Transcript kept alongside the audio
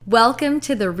Welcome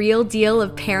to the Real Deal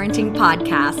of Parenting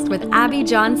podcast with Abby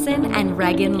Johnson and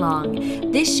Reagan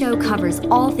Long. This show covers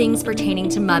all things pertaining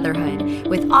to motherhood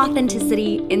with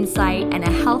authenticity, insight, and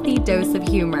a healthy dose of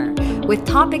humor, with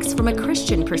topics from a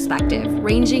Christian perspective,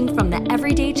 ranging from the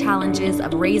everyday challenges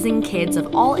of raising kids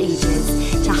of all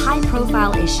ages to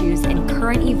high-profile issues and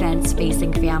current events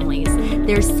facing families.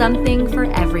 There's something for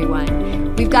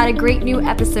everyone. We've got a great new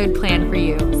episode planned for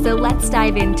you, so let's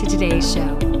dive into today's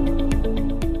show.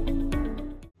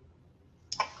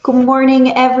 Good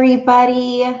morning,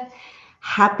 everybody.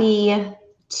 Happy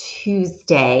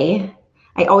Tuesday.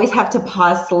 I always have to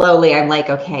pause slowly. I'm like,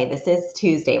 okay, this is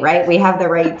Tuesday, right? We have the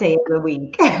right day of the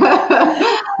week.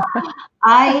 I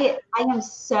am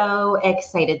so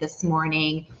excited this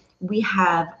morning. We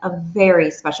have a very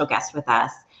special guest with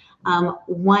us.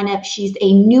 She's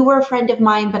a newer friend of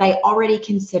mine, but I already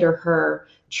consider her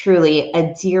truly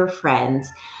a dear friend.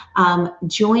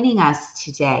 Joining us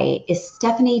today is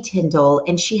Stephanie Tyndall,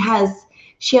 and she has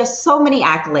so many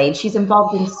accolades. She's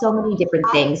involved in so many different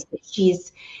things. But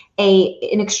she's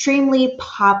an extremely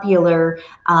popular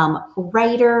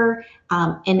writer,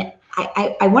 and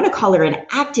I want to call her an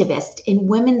activist in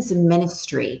women's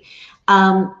ministry.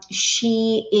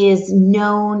 She is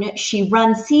known. She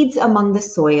runs Seeds Among the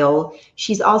Soil.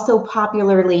 She's also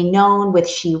popularly known with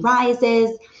She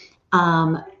Rises.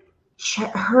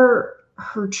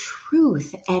 Her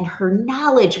truth and her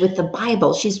knowledge with the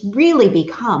Bible, she's really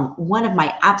become one of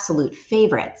my absolute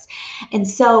favorites. And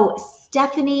so,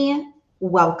 Stephanie,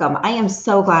 welcome. I am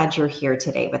so glad you're here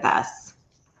today with us.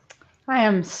 I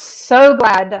am so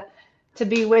glad to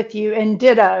be with you. And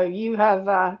ditto, you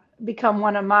have become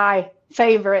one of my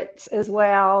favorites as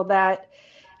well, that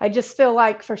I just feel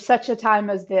like for such a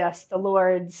time as this, the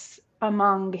Lord's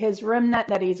among his remnant,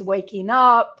 that he's waking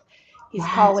up. He's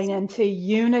calling into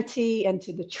unity,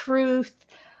 into the truth,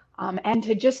 and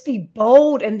to just be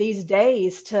bold in these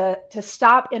days to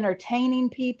stop entertaining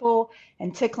people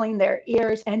and tickling their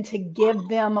ears and to give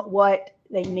them what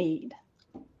they need.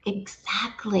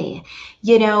 Exactly.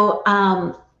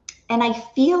 And I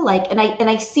feel like, and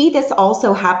I see this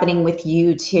also happening with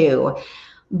you too,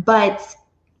 but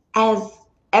as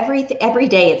every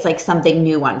day, it's like something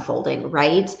new unfolding,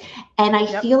 right? And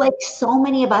I feel like so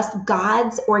many of us,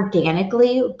 God's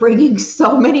organically bringing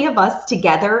so many of us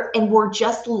together, and we're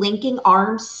just linking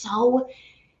arms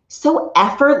so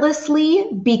effortlessly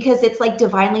because it's like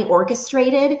divinely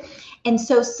orchestrated. And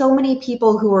so many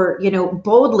people who are,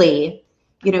 boldly,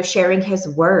 sharing his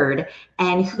word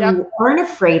and who aren't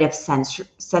afraid of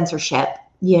censorship,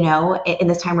 in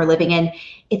this time we're living in,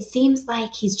 it seems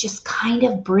like he's just kind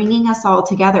of bringing us all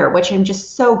together, which I'm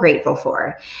just so grateful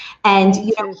for. And,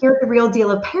 here at The Real Deal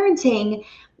of Parenting,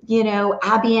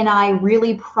 Abby and I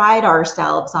really pride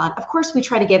ourselves on, of course, we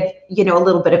try to give, a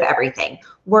little bit of everything.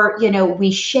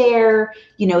 We share,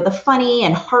 the funny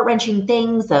and heart-wrenching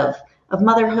things of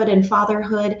motherhood and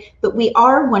fatherhood, but we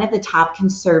are one of the top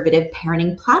conservative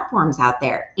parenting platforms out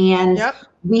there. And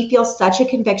we feel such a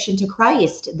conviction to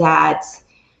Christ that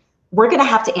we're going to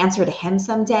have to answer to him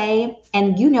someday.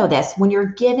 And you know this, when you're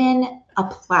given a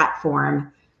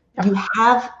platform, you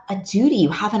have a duty, you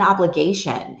have an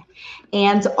obligation.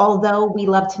 And although we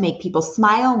love to make people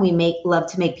smile,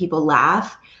 love to make people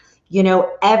laugh,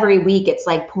 every week it's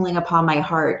like pulling upon my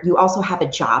heart. You also have a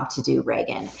job to do,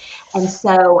 Reagan. And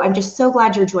so I'm just so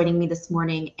glad you're joining me this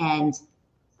morning. And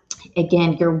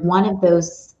again, you're one of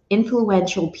those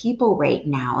influential people right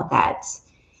now that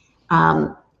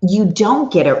you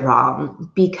don't get it wrong,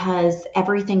 because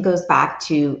everything goes back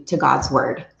to God's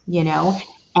word,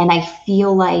 and I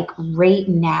feel like right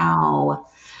now,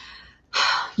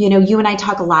 you and I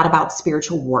talk a lot about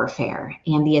spiritual warfare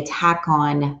and the attack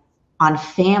on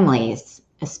families,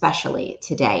 especially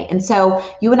today. And so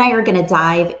you and I are going to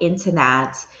dive into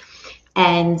that.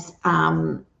 And,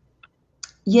 I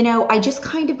just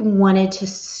kind of wanted to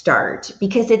start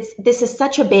because this is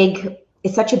such a big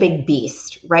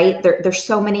beast, right? There's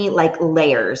so many like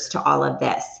layers to all of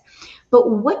this. But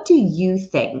what do you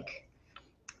think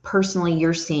personally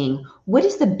you're seeing? What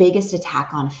is the biggest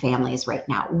attack on families right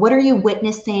now? What are you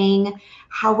witnessing?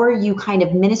 How are you kind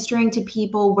of ministering to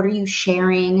people? What are you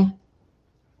sharing?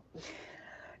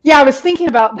 Yeah, I was thinking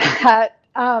about that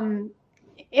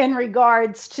in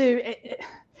regards to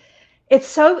it's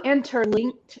so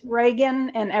interlinked,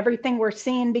 Reagan, and everything we're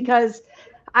seeing, because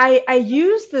I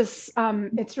use this,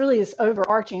 it's really this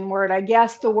overarching word, I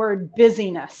guess, the word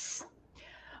busyness.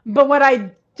 But what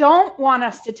I don't want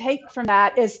us to take from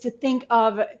that is to think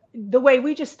of the way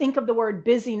we just think of the word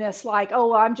busyness, like, oh,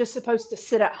 well, I'm just supposed to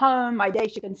sit at home. My day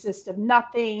should consist of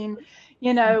nothing.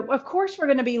 Of course, we're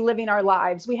going to be living our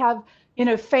lives. We have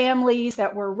families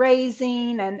that we're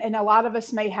raising, and a lot of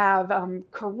us may have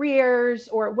careers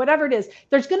or whatever it is.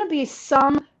 There's going to be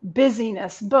some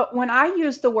busyness. But when I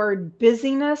use the word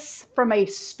busyness from a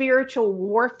spiritual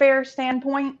warfare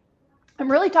standpoint,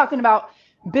 I'm really talking about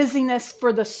busyness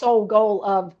for the sole goal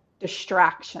of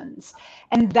distractions.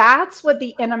 And that's what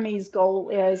the enemy's goal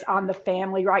is on the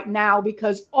family right now,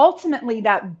 because ultimately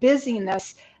that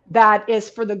busyness that is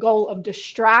for the goal of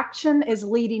distraction is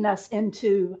leading us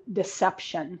into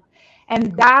deception.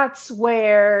 And that's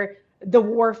where the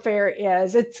warfare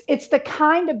is. It's the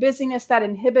kind of busyness that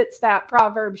inhibits that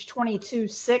Proverbs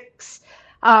 22:6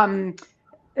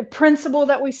 principle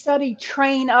that we study: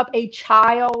 train up a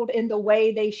child in the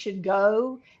way they should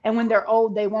go, and when they're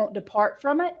old, they won't depart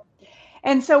from it.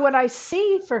 And so what I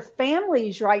see for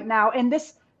families right now, and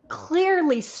this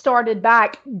clearly started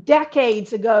back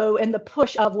decades ago in the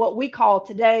push of what we call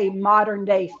today modern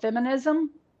day feminism,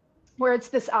 where it's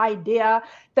this idea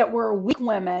that we're weak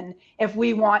women if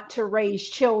we want to raise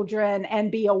children and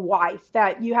be a wife,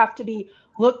 that you have to be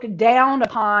looked down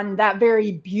upon that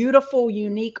very beautiful,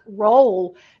 unique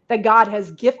role that God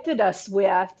has gifted us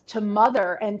with to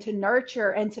mother and to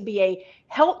nurture and to be a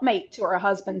helpmate to our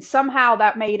husbands. Somehow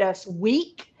that made us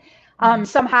weak.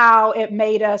 Somehow it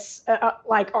made us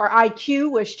like our IQ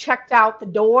was checked out the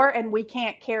door and we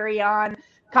can't carry on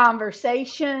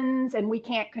conversations and we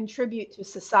can't contribute to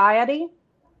society.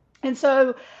 And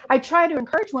so I try to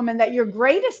encourage women that your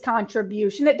greatest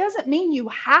contribution, it doesn't mean you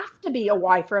have to be a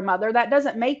wife or a mother. That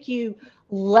doesn't make you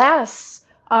less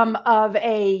of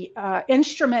a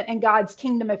instrument in God's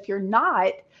kingdom if you're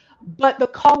not. But the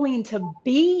calling to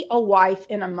be a wife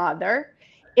and a mother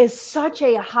is such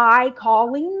a high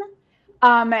calling.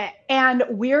 And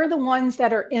we're the ones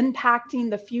that are impacting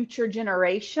the future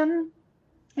generation.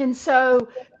 And so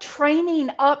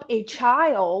training up a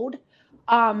child,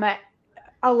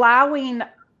 allowing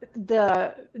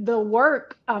the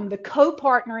work, the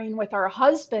co-partnering with our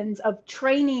husbands of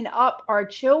training up our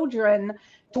children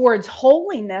towards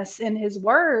holiness in his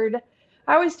word.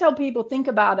 I always tell people, think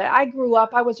about it. I grew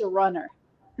up, I was a runner.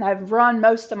 And I've run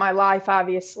most of my life,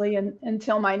 obviously,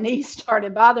 until my knees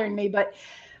started bothering me. But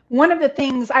one of the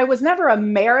things, I was never a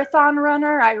marathon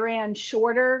runner. I ran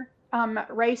shorter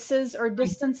races or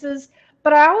distances.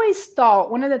 But I always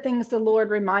thought one of the things the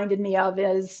Lord reminded me of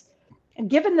is,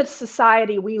 given the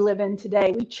society we live in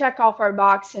today, we check off our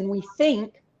box and we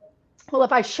think, well,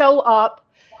 if I show up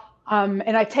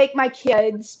and I take my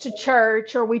kids to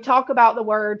church, or we talk about the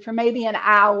word for maybe an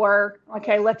hour,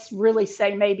 okay, let's really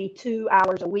say maybe 2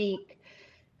 hours a week.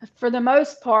 For the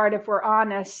most part, if we're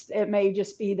honest, it may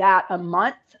just be that a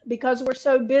month because we're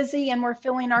so busy and we're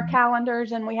filling our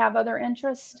calendars and we have other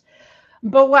interests.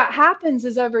 But what happens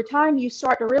is over time, you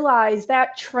start to realize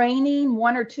that training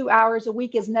 1 or 2 hours a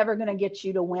week is never going to get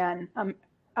you to win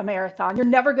a marathon. You're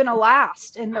never going to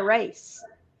last in the race.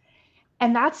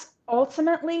 And that's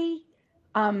ultimately,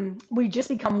 we just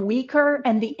become weaker,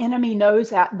 and the enemy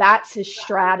knows that. That's his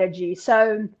strategy.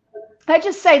 So I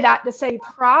just say that to say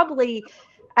probably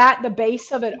at the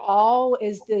base of it all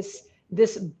is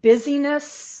this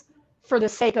busyness for the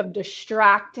sake of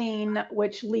distracting,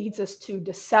 which leads us to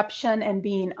deception and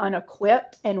being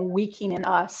unequipped and weakening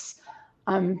us,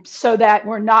 so that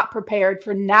we're not prepared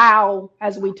for now,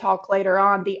 as we talk later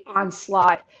on, the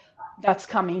onslaught that's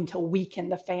coming to weaken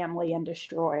the family and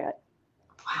destroy it.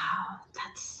 Wow,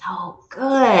 that's so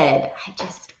good.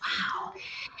 Wow.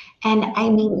 And I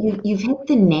mean, you've hit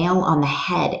the nail on the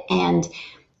head. And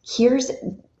here's,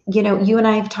 you and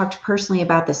I have talked personally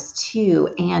about this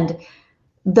too. And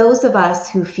those of us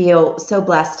who feel so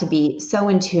blessed to be so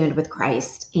in tune with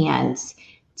Christ and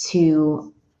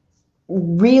to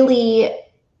really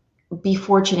be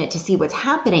fortunate to see what's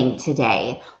happening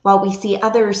today, while we see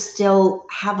others still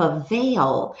have a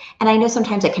veil. And I know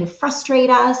sometimes it can frustrate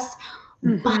us,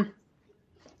 but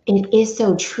it is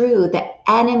so true that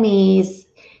enemies,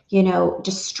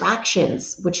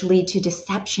 distractions, which lead to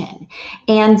deception.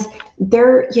 And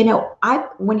there,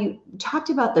 when you talked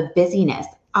about the busyness,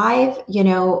 I've,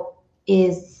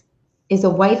 is a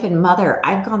wife and mother,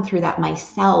 I've gone through that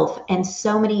myself. And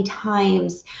so many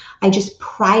times I just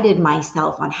prided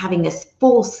myself on having this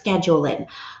full schedule and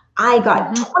I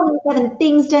got 27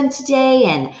 things done today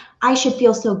and I should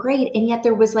feel so great. And yet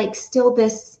there was like still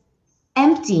this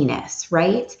emptiness,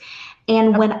 right?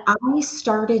 And when I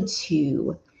started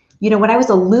to, when I was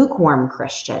a lukewarm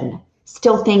Christian,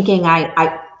 still thinking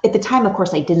I at the time, of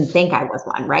course, I didn't think I was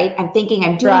one, right? I'm thinking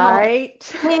I'm doing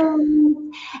right.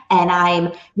 And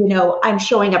I'm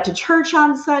showing up to church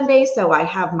on Sunday, so I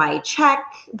have my check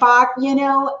box,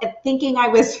 thinking I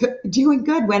was doing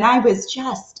good when I was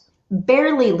just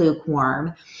barely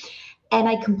lukewarm. And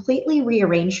I completely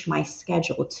rearranged my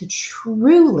schedule to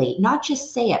truly not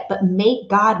just say it, but make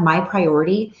God my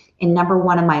priority and number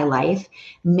one in my life,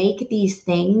 make these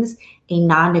things a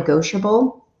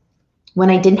non-negotiable. When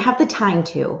I didn't have the time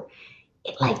to,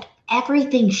 it like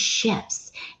everything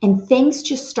shifts and things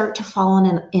just start to fall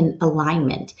in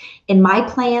alignment. In my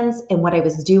plans and what I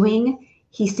was doing,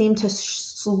 he seemed to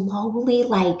slowly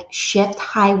like shift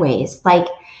highways, like,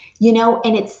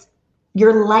 and it's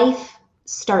your life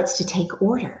starts to take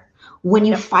order when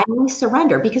you finally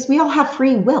surrender, because we all have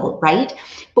free will, right?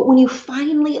 But when you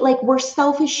finally, like, we're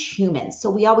selfish humans. So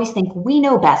we always think we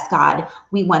know best, God.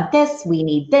 We want this, we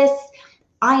need this.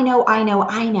 I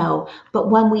know.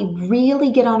 But when we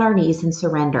really get on our knees and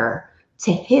surrender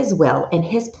to his will and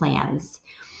his plans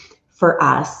for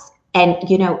us, and,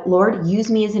 Lord,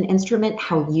 use me as an instrument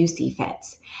how you see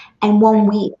fit. And when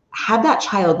we have that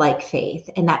childlike faith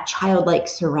and that childlike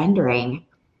surrendering,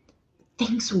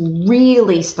 things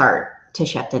really start to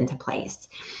shift into place.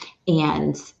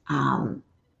 And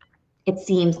it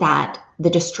seems that the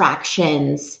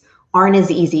distractions aren't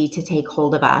as easy to take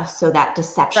hold of us. So that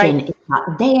deception is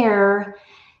not there.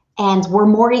 And we're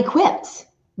more equipped.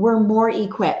 We're more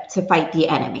equipped to fight the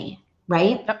enemy,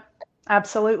 right? Yep,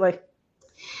 absolutely.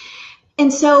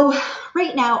 And so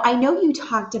right now, I know you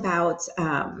talked about,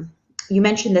 you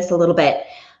mentioned this a little bit,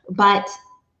 but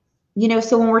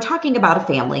so when we're talking about a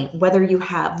family, whether you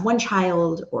have one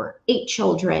child or 8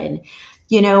 children,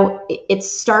 it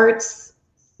starts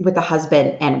with the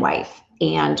husband and wife.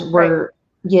 And we're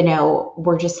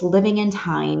just living in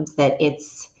times that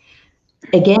it's,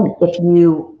 again,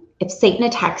 if Satan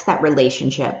attacks that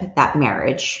relationship, that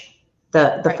marriage,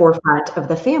 the forefront of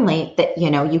the family, that,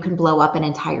 you can blow up an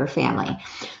entire family.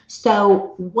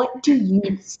 So what do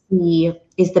you see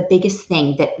is the biggest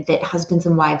thing that husbands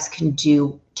and wives can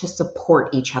do to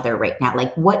support each other right now?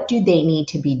 Like, what do they need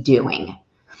to be doing?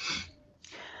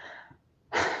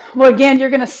 Well, again, you're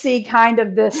going to see kind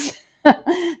of this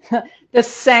the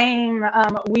same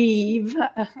weave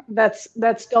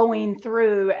that's going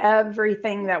through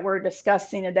everything that we're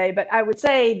discussing today. But I would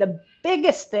say the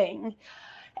biggest thing,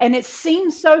 and it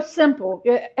seems so simple.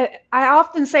 I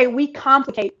often say we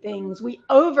complicate things, we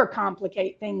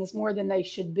overcomplicate things more than they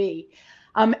should be.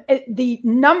 The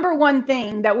number one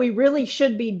thing that we really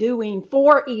should be doing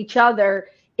for each other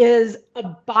is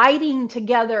abiding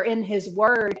together in his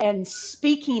word and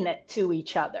speaking it to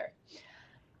each other.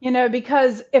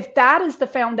 Because if that is the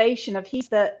foundation of he's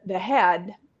the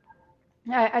head,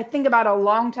 I think about a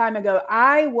long time ago,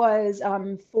 I was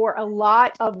for a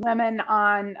lot of women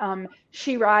on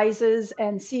She Rises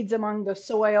and Seeds Among the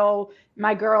Soil,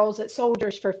 my girls at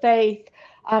Soldiers for Faith.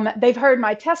 They've heard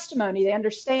my testimony. They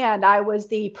understand I was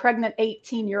the pregnant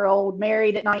 18-year-old,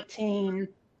 married at 19.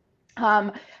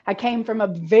 I came from a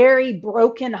very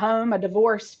broken home, a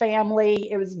divorced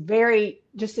family. It was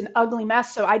just an ugly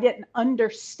mess. So I didn't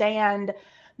understand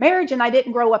marriage, and I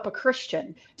didn't grow up a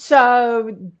Christian.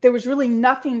 So there was really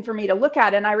nothing for me to look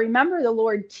at. And I remember the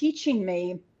Lord teaching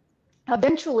me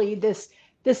eventually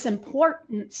this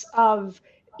importance of,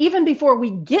 even before we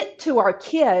get to our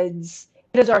kids,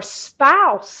 it is our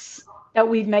spouse that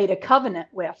we've made a covenant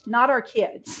with, not our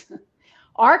kids.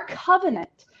 Our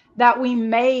covenant that we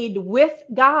made with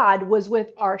God was with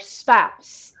our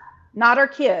spouse, not our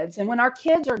kids. And when our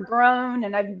kids are grown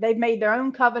and they've made their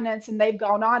own covenants and they've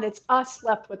gone on, it's us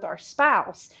left with our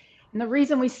spouse. And the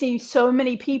reason we see so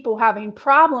many people having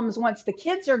problems once the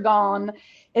kids are gone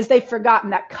is they've forgotten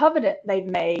that covenant they've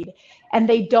made, and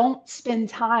they don't spend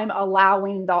time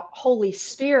allowing the Holy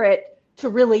Spirit to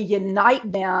really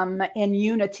unite them in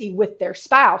unity with their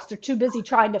spouse. They're too busy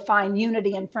trying to find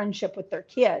unity and friendship with their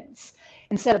kids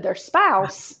instead of their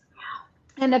spouse.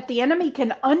 And if the enemy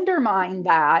can undermine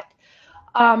that,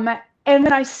 and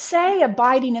when I say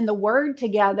abiding in the word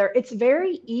together, it's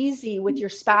very easy with your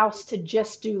spouse to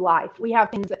just do life. We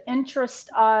have things that interest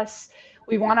us.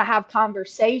 We want to have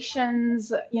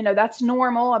conversations, that's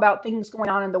normal about things going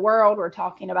on in the world. We're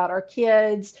talking about our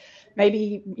kids.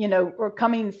 Maybe, we're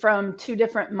coming from 2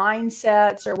 different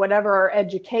mindsets or whatever our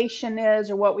education is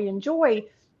or what we enjoy.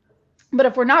 But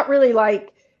if we're not really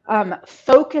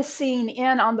focusing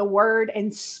in on the word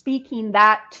and speaking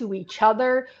that to each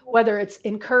other, whether it's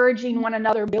encouraging one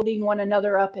another, building one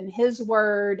another up in his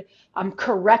word,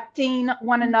 correcting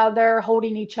one another,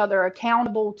 holding each other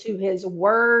accountable to his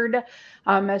word,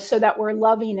 so that we're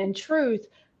loving in truth,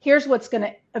 here's what's going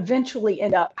to eventually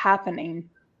end up happening.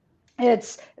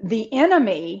 It's the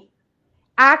enemy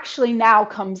actually now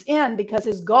comes in because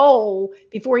his goal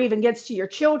before he even gets to your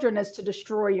children is to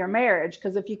destroy your marriage.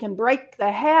 Because if you can break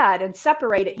the head and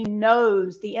separate it, he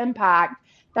knows the impact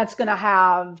that's going to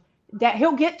have that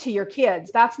he'll get to your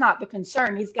kids. That's not the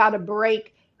concern. He's got to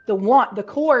break the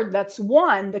cord that's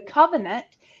one, the covenant.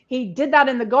 He did that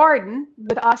in the garden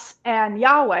with us and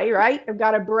Yahweh, right? They've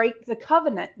got to break the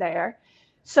covenant there.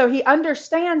 So he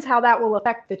understands how that will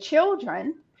affect the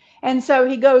children. And so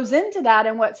he goes into that.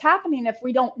 And what's happening if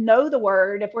we don't know the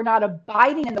word, if we're not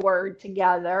abiding in the word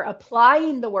together,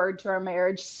 applying the word to our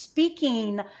marriage,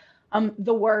 speaking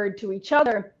the word to each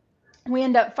other, we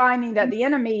end up finding that the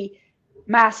enemy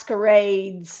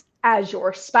masquerades as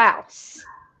your spouse.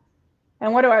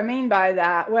 And what do I mean by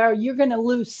that? Well, you're going to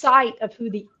lose sight of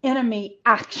who the enemy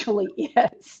actually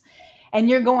is. And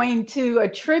you're going to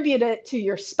attribute it to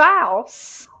your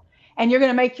spouse. And you're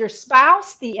going to make your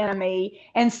spouse the enemy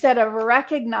instead of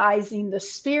recognizing the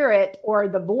spirit or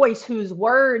the voice whose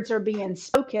words are being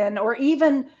spoken, or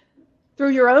even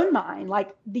through your own mind.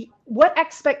 Like, what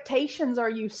expectations are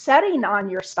you setting on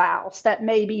your spouse that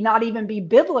maybe not even be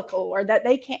biblical, or that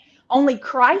they can't, only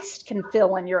Christ can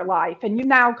fill in your life? And you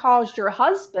now caused your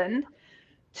husband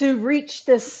to reach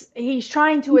this, he's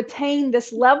trying to attain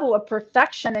this level of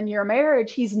perfection in your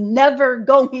marriage he's never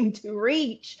going to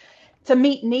reach, to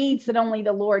meet needs that only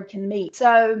the Lord can meet.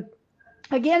 So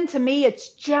again, to me, it's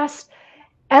just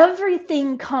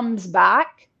everything comes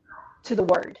back to the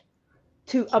word,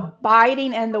 to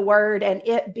abiding in the word, and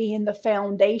it being the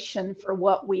foundation for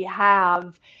what we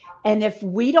have. And if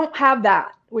we don't have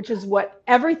that, which is what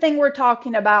everything we're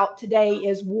talking about today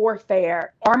is,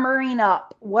 warfare, armoring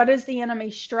up, what is the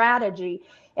enemy's strategy?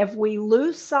 If we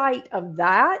lose sight of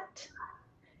that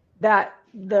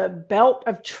the belt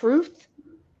of truth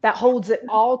that holds it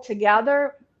all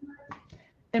together,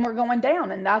 then we're going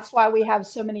down. And that's why we have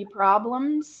so many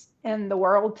problems in the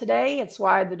world today. It's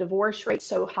why the divorce rate's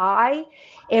so high.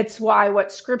 It's why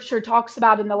what scripture talks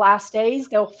about in the last days,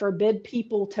 they'll forbid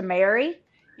people to marry.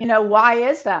 You know, why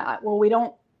is that? Well, we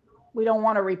don't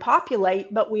want to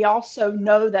repopulate, but we also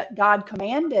know that God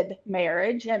commanded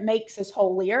marriage. It makes us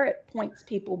holier. It points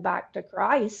people back to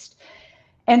Christ.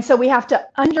 And so we have to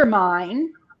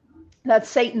undermine, that's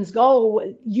Satan's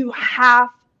goal. You have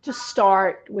to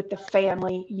start with the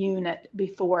family unit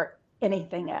before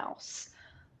anything else.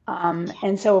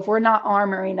 And so if we're not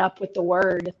armoring up with the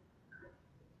word,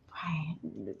 right,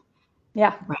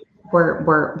 yeah, right,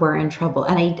 we're in trouble.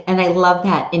 And I love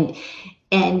that.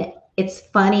 And it's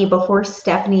funny, before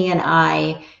Stephanie and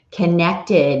I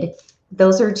connected,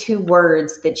 those are two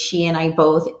words that she and I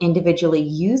both individually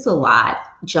use a lot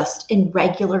just in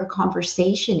regular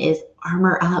conversation, is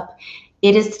armor up.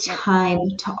 It is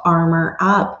time to armor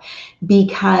up,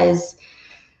 because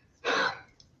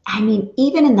I mean,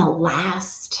 even in the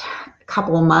last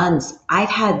couple of months, I've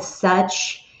had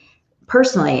such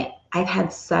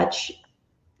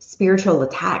spiritual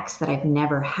attacks that I've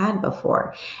never had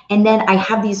before. And then I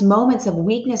have these moments of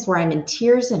weakness where I'm in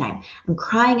tears and I'm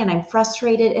crying and I'm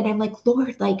frustrated. And I'm like,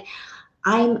 Lord, like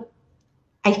I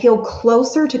feel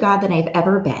closer to God than I've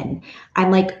ever been.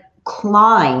 I'm like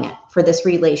clawing for this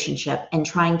relationship and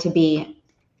trying to be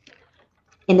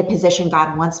in the position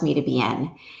God wants me to be in.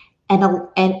 And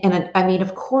I mean,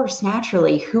 of course,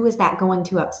 naturally, who is that going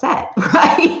to upset,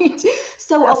 right?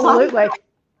 So absolutely.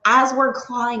 As we're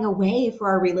clawing away for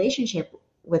our relationship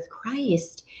with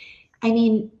Christ, I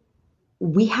mean,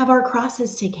 we have our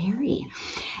crosses to carry.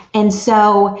 And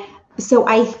so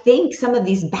I think some of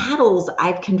these battles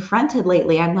I've confronted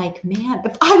lately, I'm like, man,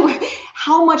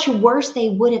 how much worse they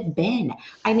would have been.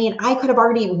 I mean, I could have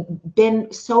already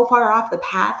been so far off the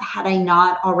path had I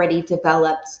not already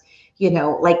developed, you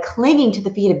know, like clinging to the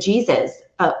feet of Jesus,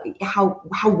 how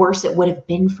worse it would have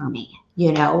been for me,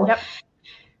 you know? Yep.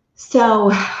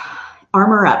 So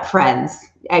armor up, friends.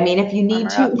 I mean, if you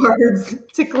need two words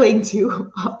to cling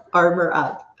to, armor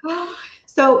up.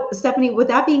 So Stephanie, with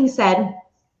that being said,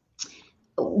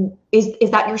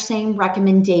 is that your same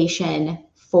recommendation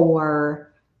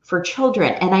for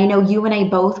children? And I know you and I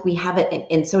both, we have it,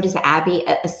 and so does Abby,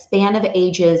 a span of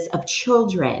ages of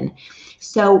children.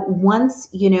 So once,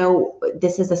 you know,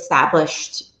 this is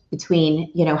established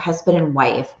between, you know, husband and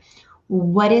wife,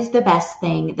 what is the best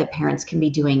thing that parents can be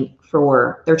doing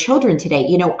for their children today?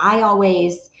 You know, I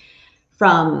always,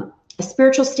 from a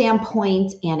spiritual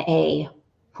standpoint and a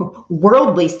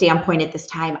worldly standpoint at this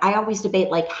time, I always debate,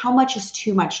 like, how much is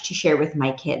too much to share with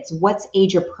my kids? What's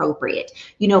age appropriate?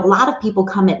 You know, a lot of people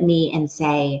come at me and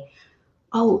say,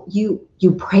 oh, you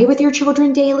pray with your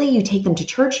children daily, you take them to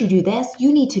church, you do this,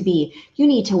 you need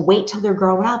to wait till they're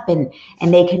grown up and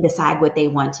they can decide what they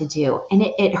want to do. And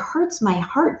it hurts my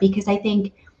heart, because I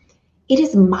think it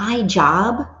is my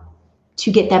job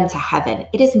to get them to heaven.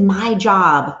 It is my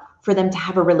job for them to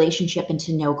have a relationship and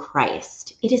to know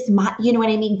Christ. It is my, you know what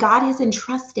I mean? God has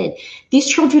entrusted, these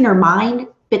children are mine,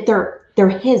 but they're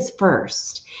his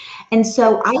first. And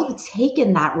so I've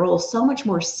taken that role so much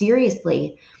more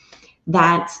seriously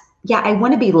that, yeah, I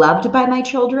want to be loved by my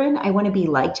children. I want to be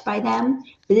liked by them,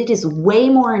 but it is way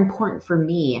more important for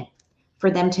me for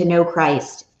them to know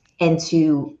Christ and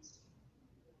to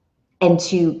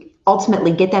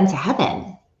ultimately get them to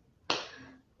heaven.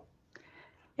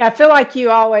 Yeah, I feel like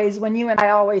you always, when you and I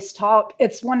always talk,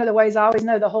 it's one of the ways I always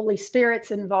know the Holy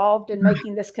Spirit's involved in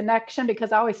making this connection,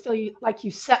 because I always feel like you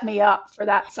set me up for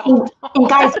that song. And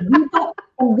guys,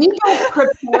 we don't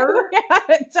prepare.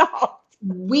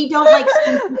 We don't like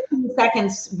spend 15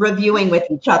 seconds reviewing with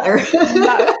each other.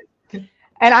 No.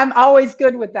 And I'm always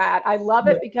good with that. I love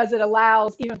it because it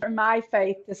allows even for my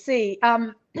faith to see.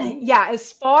 Yeah,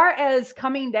 as far as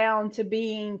coming down to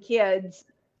being kids,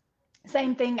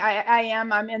 same thing.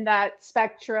 I'm in that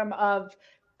spectrum of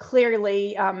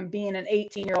clearly being an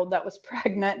 18-year-old that was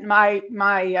pregnant.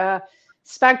 My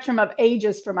spectrum of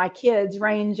ages for my kids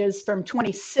ranges from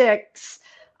 26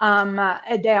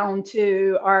 down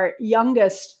to our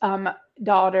youngest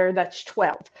daughter that's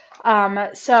 12.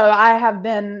 So I have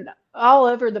been all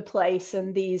over the place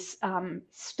in these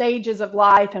stages of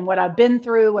life and what I've been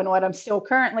through and what I'm still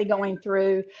currently going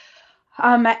through.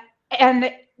 And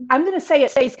I'm going to say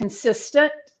it stays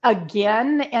consistent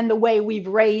again in the way we've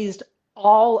raised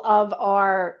all of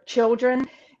our children.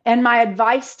 And my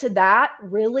advice to that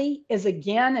really is,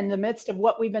 again, in the midst of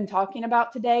what we've been talking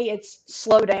about today, it's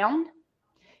slow down.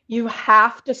 You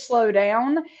have to slow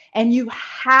down, and you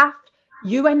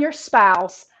and your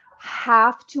spouse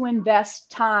have to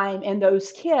invest time in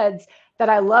those kids that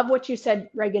I love what you said,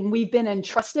 Reagan, we've been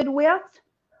entrusted with.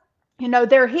 You know,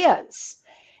 they're his.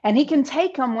 And he can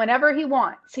take them whenever he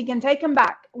wants. He can take them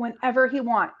back whenever he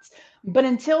wants. But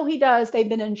until he does, they've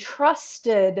been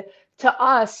entrusted to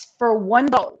us for one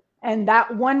goal. And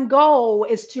that one goal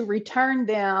is to return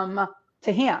them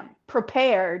to him,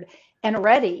 prepared and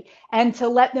ready, and to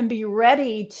let them be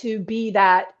ready to be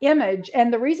that image.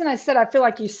 And the reason I said I feel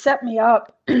like you set me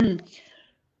up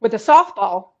with a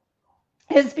softball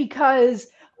is because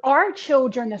our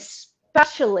children,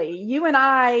 especially you and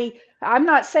I'm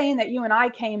not saying that you and I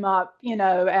came up, you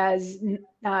know, as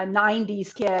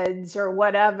 90s kids or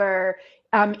whatever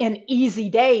in easy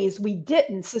days. We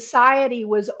didn't. Society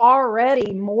was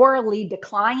already morally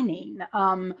declining.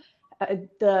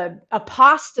 The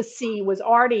apostasy was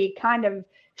already kind of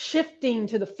shifting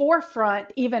to the forefront,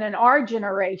 even in our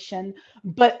generation.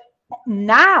 But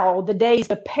now,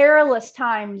 the perilous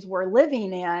times we're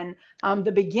living in,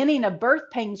 the beginning of birth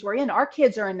pains we're in, our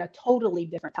kids are in a totally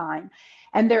different time.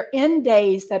 And they're in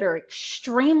days that are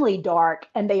extremely dark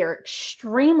and they are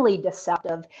extremely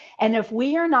deceptive. And if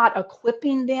we are not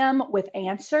equipping them with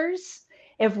answers,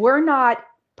 if we're not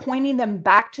pointing them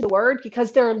back to the word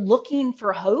because they're looking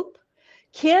for hope,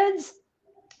 kids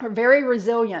are very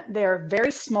resilient. They're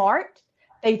very smart.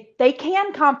 They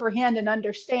can comprehend and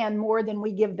understand more than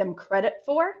we give them credit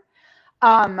for.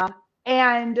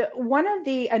 And one of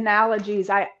the analogies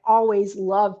I always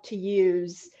love to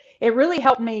use, it really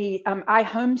helped me. I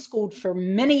homeschooled for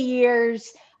many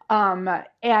years. And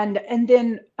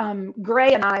then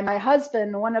Gray and I, my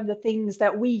husband, one of the things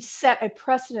that we set a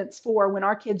precedence for when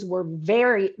our kids were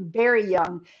very, very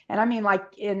young, and I mean like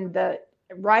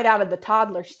right out of the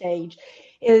toddler stage,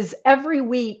 is every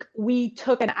week we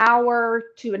took an hour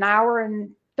to an hour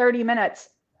and 30 minutes.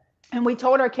 And we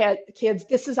told our kids,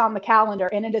 this is on the calendar,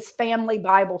 and it is family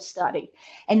Bible study.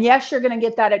 And yes, you're going to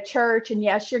get that at church. And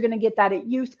yes, you're going to get that at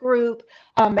youth group.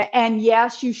 And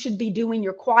yes, you should be doing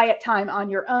your quiet time on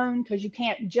your own because you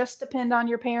can't just depend on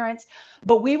your parents.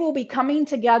 But we will be coming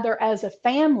together as a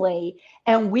family,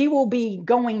 and we will be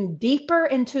going deeper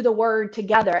into the word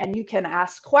together. And you can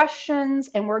ask questions,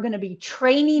 and we're going to be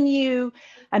training you.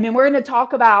 I mean, we're going to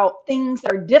talk about things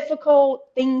that are difficult,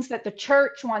 things that the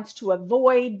church wants to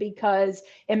avoid because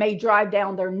it may drive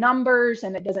down their numbers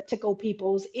and it doesn't tickle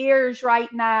people's ears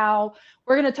right now.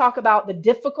 We're going to talk about the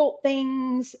difficult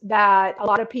things that a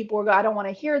lot of people are going, I don't want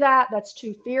to hear that. That's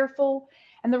too fearful.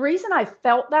 And the reason I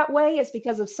felt that way is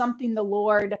because of something the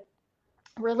Lord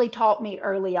really taught me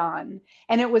early on.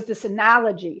 And it was this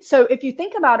analogy. So if you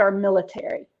think about our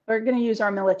military, we're going to use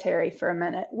our military for a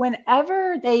minute.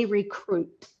 Whenever they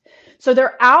recruit, so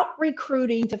they're out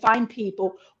recruiting to find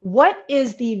people, what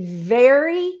is the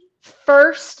very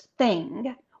first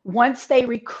thing once they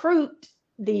recruit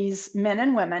these men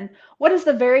and women? What is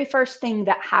the very first thing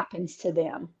that happens to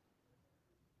them?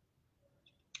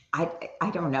 I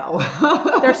don't know.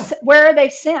 Where are they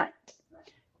sent?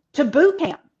 To boot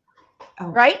camp. Oh,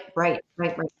 right? right.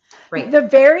 The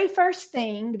very first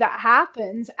thing that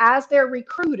happens as they're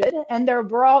recruited and they're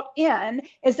brought in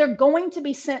is they're going to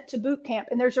be sent to boot camp.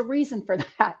 And there's a reason for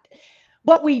that.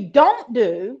 What we don't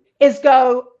do is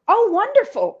go, oh,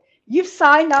 wonderful. You've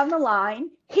signed on the line.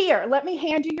 Here, let me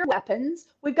hand you your weapons.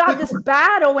 We've got this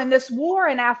battle and this war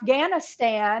in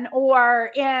Afghanistan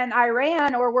or in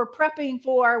Iran, or we're prepping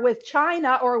for with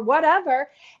China or whatever.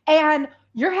 And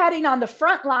you're heading on the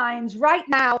front lines right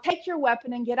now. Take your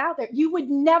weapon and get out there. You would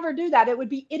never do that. It would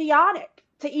be idiotic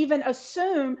to even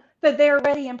assume that they're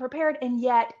ready and prepared. And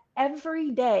yet,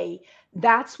 every day,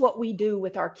 that's what we do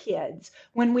with our kids.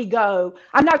 When we go,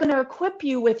 I'm not going to equip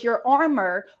you with your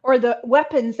armor or the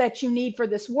weapons that you need for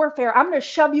this warfare. I'm going to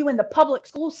shove you in the public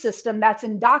school system that's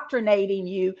indoctrinating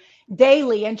you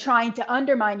daily and trying to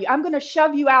undermine you. I'm going to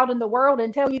shove you out in the world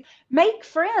and tell you, make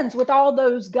friends with all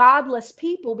those godless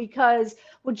people because,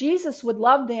 well, Jesus would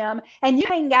love them, and you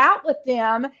hang out with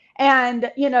them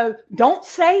and, don't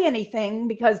say anything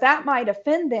because that might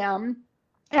offend them.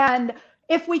 And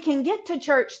if we can get to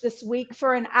church this week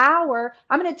for an hour,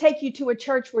 I'm going to take you to a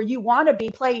church where you want to be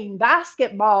playing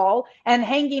basketball and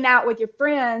hanging out with your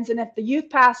friends. And if the youth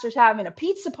pastor's having a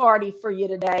pizza party for you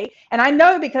today, and I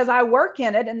know because I work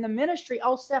in it in the ministry,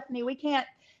 oh, Stephanie, we can't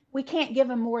give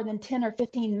them more than 10 or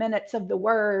 15 minutes of the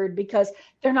word because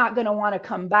they're not going to want to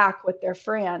come back with their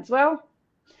friends. Well,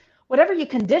 whatever you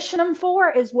condition them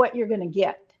for is what you're going to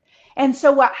get. And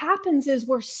so what happens is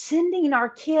we're sending our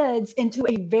kids into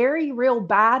a very real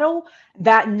battle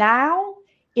that now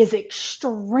is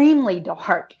extremely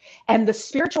dark. And the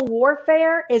spiritual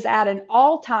warfare is at an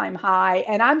all-time high.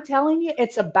 And I'm telling you,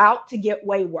 it's about to get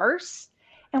way worse.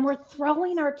 And we're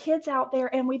throwing our kids out there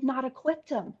and we've not equipped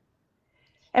them.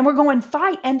 And we're going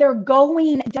fight and they're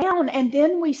going down. And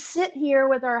then we sit here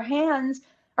with our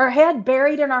head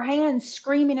buried in our hands,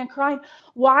 screaming and crying.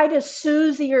 Why does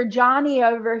Susie or Johnny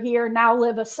over here now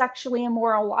live a sexually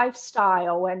immoral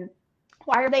lifestyle? And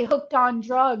why are they hooked on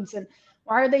drugs? And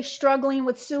why are they struggling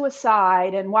with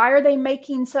suicide? And why are they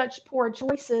making such poor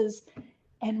choices?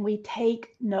 And we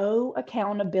take no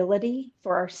accountability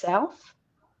for ourselves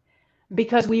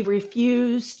because we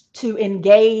refuse to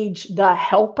engage the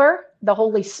helper, the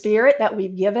Holy Spirit that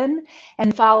we've given,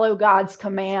 and follow God's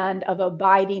command of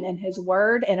abiding in his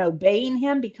word and obeying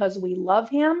him because we love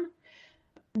him.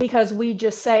 Because we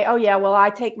just say, oh yeah, well, I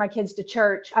take my kids to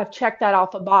church. I've checked that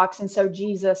off a box. And so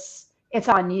Jesus, it's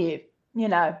on you.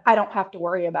 I don't have to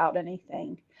worry about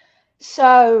anything.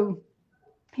 So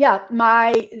yeah,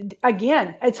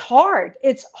 again, it's hard.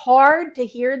 It's hard to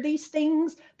hear these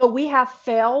things, but we have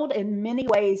failed in many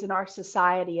ways in our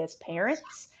society as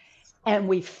parents. And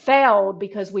we failed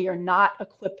because we are not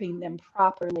equipping them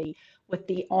properly with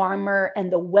the armor and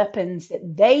the weapons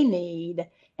that they need.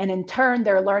 And in turn,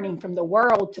 they're learning from the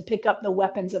world to pick up the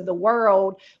weapons of the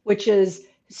world, which is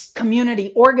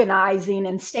community organizing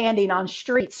and standing on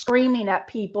streets, screaming at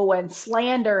people and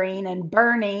slandering and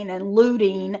burning and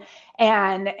looting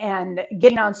and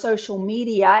getting on social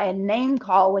media and name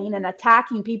calling and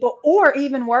attacking people, or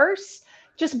even worse,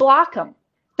 just block them.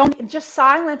 Don't just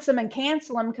silence them and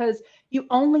cancel them, because you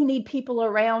only need people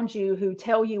around you who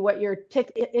tell you what your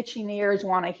itching ears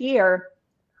want to hear,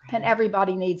 and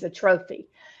everybody needs a trophy.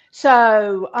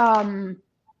 So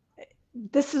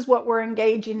this is what we're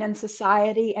engaging in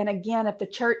society. And again, if the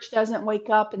church doesn't wake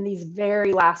up in these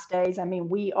very last days, I mean,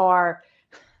 we are,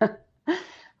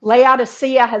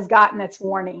 Laodicea has gotten its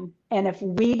warning. And if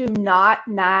we do not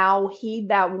now heed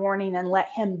that warning and let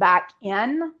him back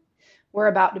in, we're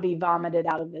about to be vomited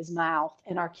out of his mouth,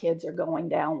 and our kids are going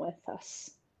down with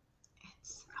us.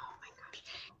 Oh my gosh.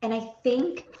 And I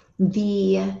think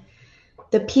the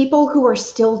people who are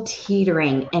still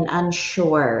teetering and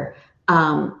unsure,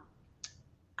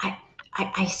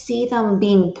 I see them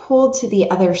being pulled to the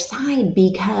other side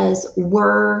because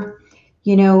we're,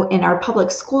 in our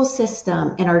public school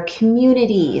system, in our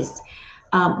communities,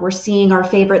 we're seeing our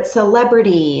favorite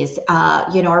celebrities,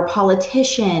 our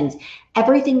politicians.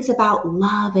 Everything's about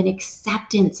love and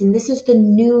acceptance, and this is the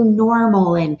new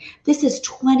normal, and this is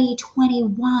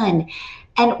 2021.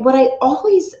 And what I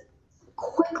always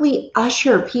quickly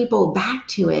usher people back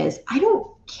to is, I don't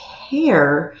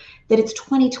care that it's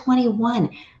 2021.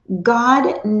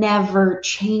 God never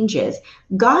changes.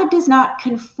 God does not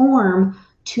conform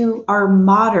to our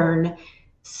modern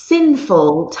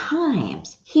sinful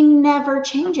times. He never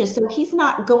changes. So he's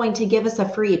not going to give us a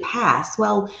free pass.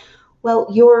 Well,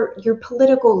 your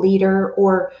political leader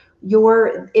or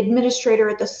your administrator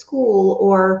at the school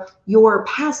or your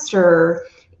pastor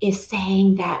is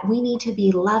saying that we need to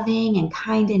be loving and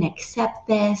kind and accept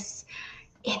this.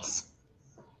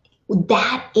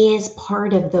 that is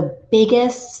part of the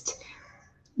biggest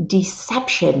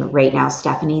deception right now,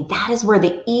 Stephanie. That is where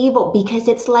the evil, because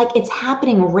it's like it's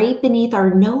happening right beneath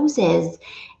our noses,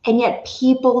 and yet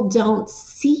people don't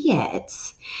see it.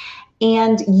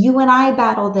 And you and I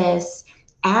battle this.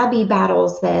 Abby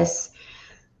battles this.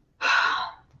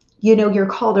 You know, you're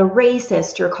called a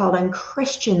racist, you're called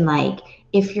unchristian-like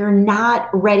if you're not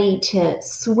ready to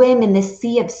swim in the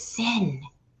sea of sin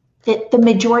that the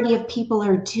majority of people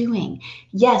are doing.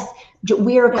 Yes,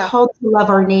 we are called to love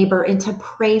our neighbor and to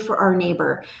pray for our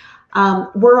neighbor.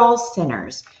 We're all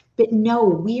sinners, but no,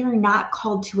 we are not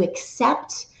called to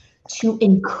accept, to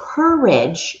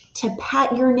encourage, to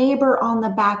pat your neighbor on the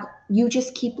back. You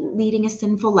just keep leading a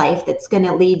sinful life that's going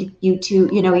to lead you to,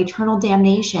 eternal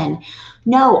damnation.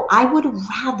 No, I would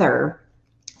rather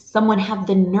someone have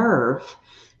the nerve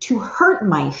to hurt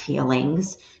my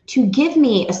feelings, to give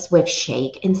me a swift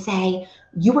shake and say,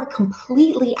 you were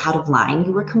completely out of line.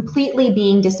 You were completely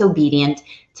being disobedient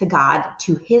to God,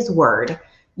 to his word.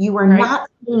 You are not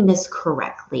seeing this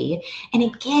correctly. And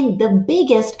again, the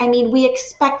biggest, we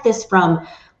expect this from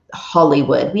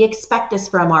Hollywood. We expect this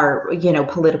from our,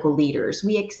 political leaders.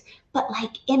 But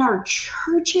like in our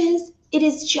churches, it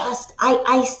is just,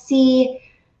 I see,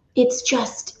 it's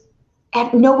just,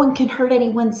 no one can hurt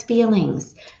anyone's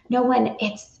feelings. No one,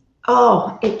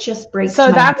 it just breaks my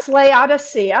heart. So that's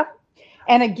Laodicea.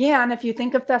 And again, if you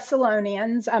think of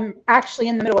Thessalonians, I'm actually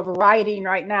in the middle of writing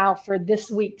right now for this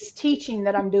week's teaching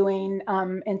that I'm doing,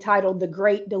 entitled The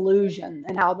Great Delusion,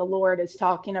 and how the Lord is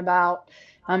talking about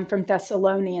from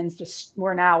Thessalonians,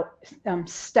 we're now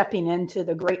stepping into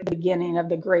the great beginning of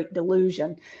the Great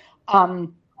Delusion.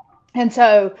 And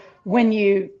so when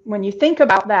you think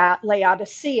about that,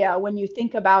 Laodicea, when you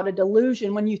think about a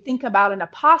delusion, when you think about an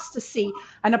apostasy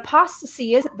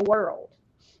isn't the world.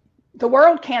 The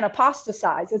world can't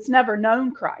apostatize. It's never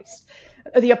known Christ.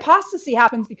 The apostasy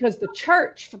happens because the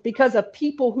church, because of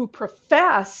people who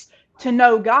profess to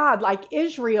know God, like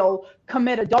Israel,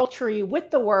 commit adultery with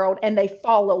the world and they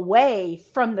fall away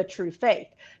from the true faith.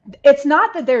 It's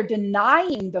not that they're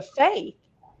denying the faith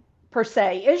per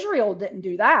se. Israel didn't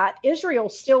do that. Israel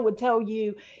still would tell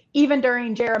you, even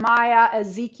during Jeremiah,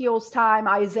 Ezekiel's time,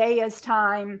 Isaiah's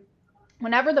time,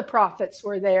 whenever the prophets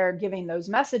were there giving those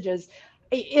messages,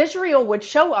 Israel would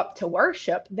show up to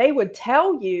worship. They would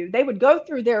tell you, they would go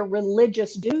through their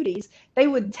religious duties. They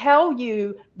would tell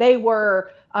you they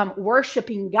were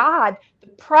worshiping God. The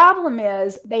problem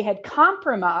is they had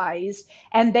compromised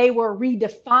and they were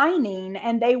redefining,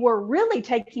 and they were really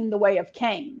taking the way of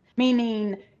Cain.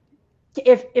 Meaning,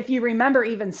 if you remember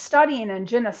even studying in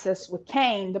Genesis with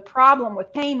Cain, the problem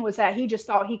with Cain was that he just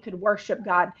thought he could worship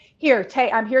God.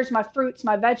 Here's my fruits,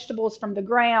 my vegetables from the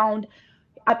ground.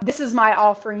 This is my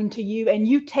offering to you, and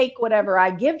you take whatever I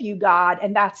give you, God,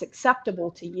 and that's acceptable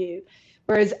to you.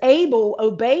 Whereas Abel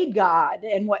obeyed God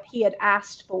and what he had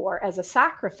asked for as a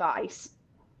sacrifice.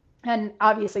 And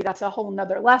obviously that's a whole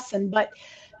nother lesson, but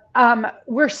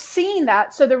we're seeing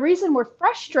that. So the reason we're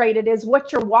frustrated is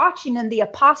what you're watching in the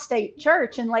apostate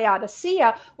church in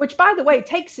Laodicea, which, by the way,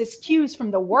 takes its cues from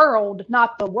the world,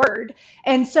 not the word.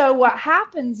 And so what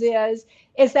happens is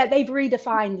that they've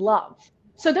redefined love.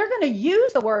 So they're going to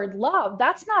use the word love.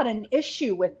 That's not an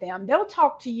issue with them. They'll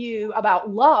talk to you about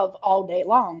love all day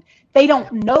long. They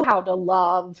don't know how to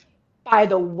love by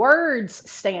the word's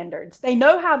standards. They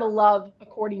know how to love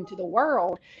according to the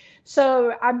world.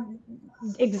 So I'm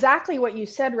exactly what you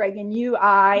said, Reagan, you,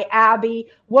 I, Abby,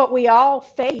 what we all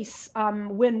face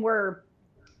when we're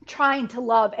trying to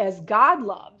love as God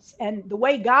loves. And the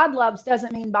way God loves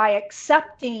doesn't mean by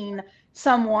accepting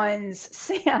someone's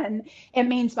sin. It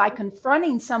means by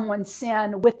confronting someone's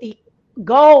sin with the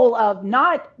goal of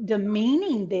not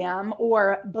demeaning them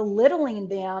or belittling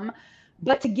them,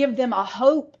 but to give them a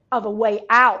hope of a way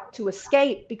out to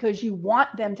escape, because you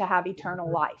want them to have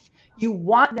eternal life. You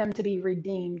want them to be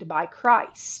redeemed by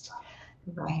Christ.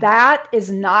 Right. That is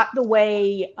not the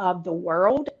way of the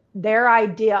world. Their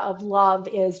idea of love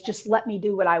is just let me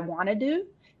do what I want to do.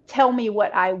 Tell me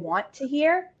what I want to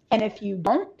hear. And if you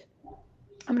don't,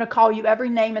 I'm going to call you every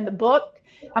name in the book.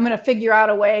 I'm going to figure out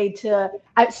a way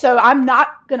so I'm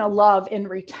not going to love in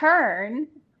return,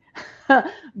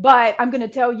 but I'm going to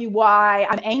tell you why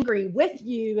I'm angry with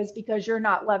you is because you're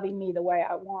not loving me the way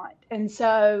I want. And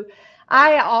so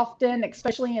I often,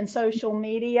 especially in social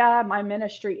media, my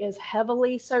ministry is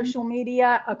heavily social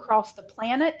media across the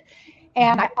planet.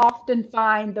 And I often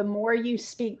find the more you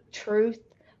speak truth,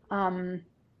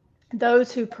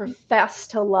 those who profess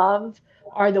to love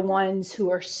are the ones who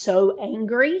are so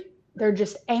angry they're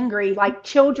just angry, like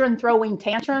children throwing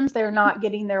tantrums. They're not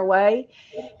getting their way.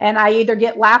 And I either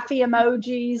get laughy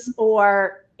emojis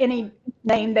or any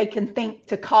name they can think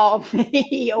to call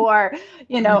me, or,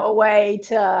 a way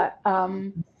to,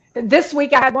 this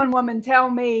week I had one woman tell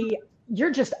me,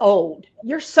 "You're just old.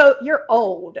 You're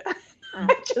old."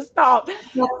 I just thought,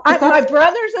 my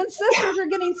brothers and sisters are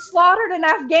getting slaughtered in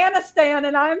Afghanistan,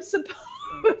 and I'm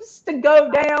supposed to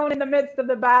go down in the midst of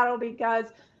the battle because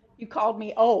you called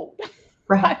me old.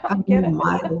 Right. Oh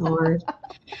my Lord.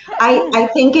 I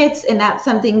think and that's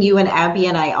something you and Abby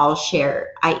and I all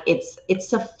share. It's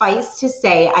suffice to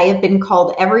say, I have been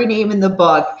called every name in the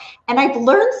book, and I've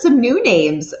learned some new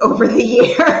names over the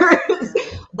years.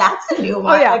 That's a new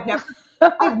one. Oh, yeah.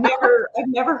 I've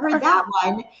never heard that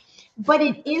one. But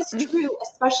it is true,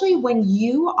 especially when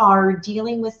you are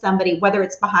dealing with somebody, whether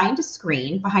it's behind a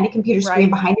screen, behind a computer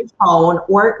screen, Right. behind your phone,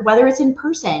 or whether it's in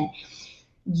person,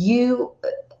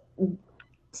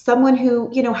 someone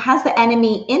who, has the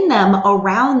enemy in them,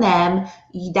 around them,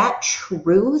 that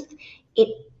truth,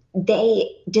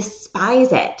 they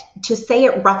despise it. To say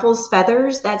it ruffles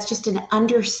feathers, that's just an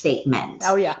understatement.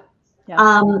 Oh, yeah.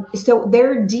 Yeah. So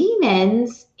their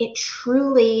demons, it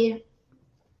truly,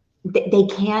 they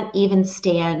can't even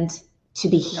stand to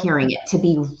be hearing it, to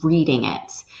be reading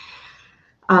it.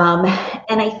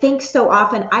 And I think so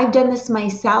often, I've done this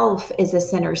myself as a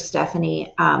sinner,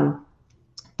 Stephanie.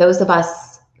 Those of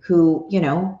us who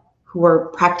are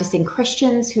practicing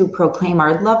Christians, who proclaim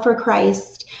our love for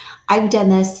Christ, I've done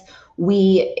this.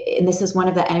 And this is one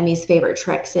of the enemy's favorite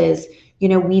tricks is,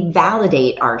 we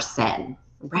validate our sin,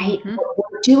 right? Mm-hmm.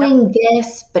 We're doing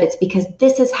this, but it's because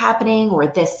this is happening or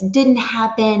this didn't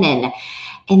happen.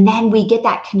 And then we get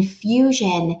that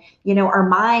confusion, our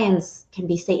minds can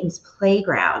be Satan's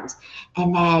playground.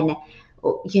 And then,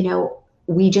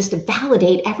 we just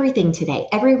validate everything today,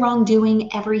 every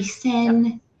wrongdoing, every sin.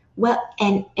 Yep. Well,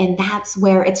 and that's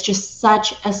where it's just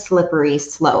such a slippery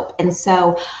slope. And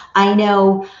so I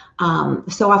know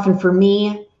so often for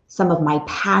me, some of my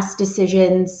past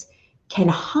decisions can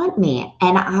haunt me,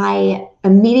 and I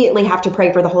immediately have to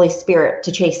pray for the Holy Spirit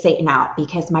to chase Satan out,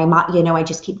 because my mom, I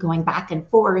just keep going back and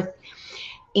forth.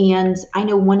 And I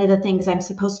know one of the things I'm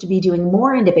supposed to be doing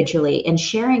more individually and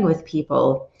sharing with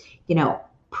people,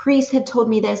 priests have told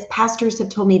me this, pastors have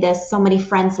told me this, so many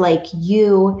friends like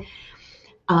you,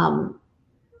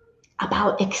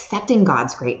 about accepting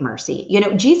God's great mercy.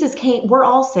 Jesus came, we're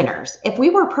all sinners. If we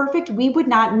were perfect, we would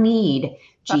not need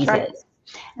Jesus.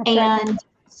 That's right.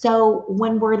 So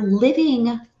when we're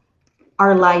living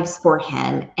our lives for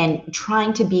him and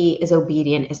trying to be as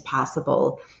obedient as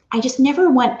possible, I just never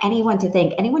want anyone to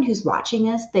think, anyone who's watching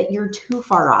this, that you're too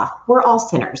far off. We're all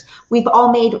sinners. We've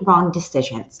all made wrong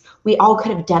decisions. We all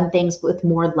could have done things with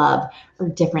more love or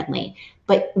differently,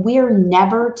 but we're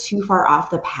never too far off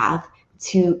the path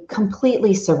to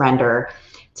completely surrender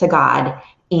to God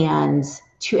and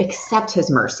to accept his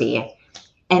mercy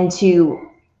and to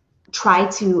try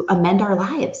to amend our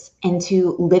lives and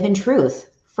to live in truth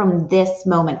from this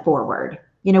moment forward.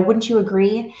 Wouldn't you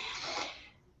agree?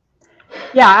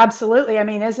 Yeah, absolutely. I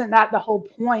mean, isn't that the whole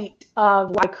point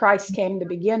of why Christ came to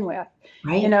begin with?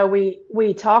 Right.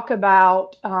 We talk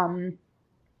about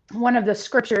one of the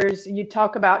scriptures, you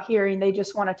talk about hearing, they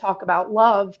just want to talk about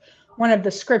love. One of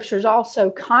the scriptures also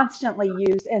constantly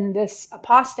used in this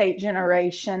apostate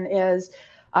generation is,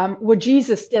 well,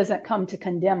 Jesus doesn't come to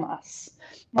condemn us.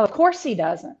 Well, of course he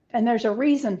doesn't. And there's a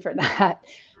reason for that,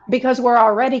 because we're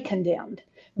already condemned.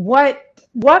 What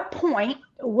point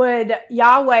would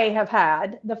Yahweh have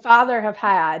had, the Father have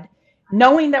had,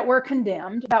 knowing that we're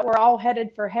condemned, that we're all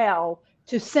headed for hell,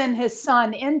 to send his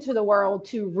son into the world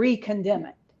to re-condemn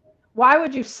it? Why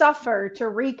would you suffer to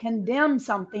re-condemn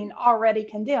something already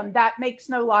condemned? That makes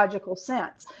no logical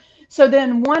sense. So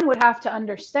then one would have to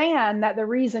understand that the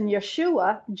reason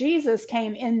Yeshua, Jesus,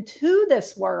 came into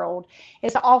this world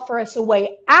is to offer us a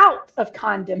way out of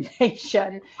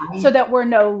condemnation so that we're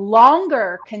no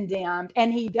longer condemned.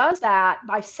 And he does that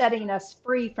by setting us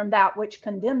free from that which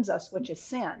condemns us, which is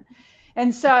sin.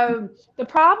 And so the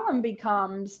problem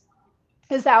becomes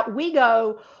is that we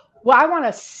go, well, I want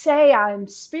to say I'm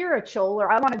spiritual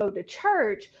or I want to go to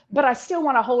church, but I still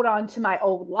want to hold on to my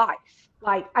old life.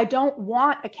 Like, I don't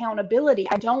want accountability.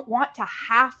 I don't want to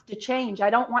have to change. I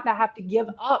don't want to have to give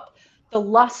up the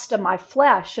lust of my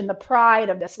flesh and the pride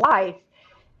of this life.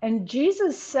 And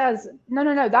Jesus says,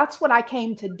 no, that's what I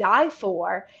came to die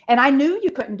for. And I knew you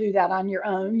couldn't do that on your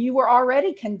own. You were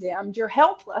already condemned. You're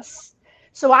helpless.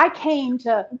 So I came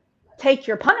to take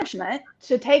your punishment,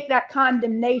 to take that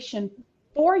condemnation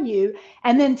for you,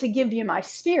 and then to give you my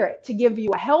spirit, to give you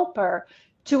a helper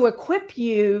to equip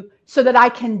you so that I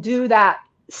can do that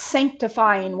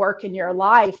sanctifying work in your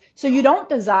life, so you don't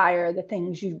desire the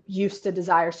things you used to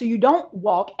desire, so you don't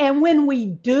walk. And when we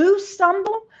do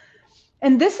stumble,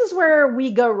 and this is where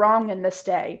we go wrong in this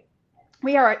day,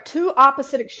 we are at two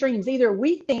opposite extremes. Either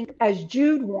we think, as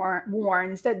Jude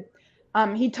warns, that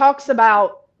he talks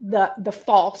about the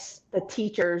false, the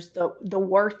teachers, the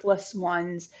worthless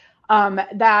ones,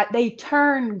 that they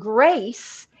turn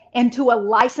grace into a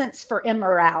license for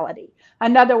immorality.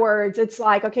 In other words, it's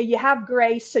like, okay, you have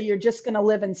grace, so you're just going to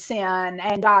live in sin,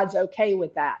 and God's okay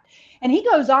with that. And he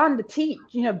goes on to teach,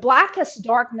 blackest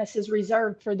darkness is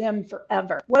reserved for them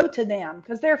forever. Woe to them,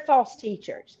 because they're false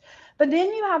teachers. But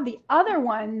then you have the other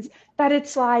ones that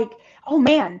it's like, oh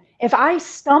man, if I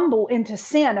stumble into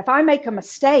sin, if I make a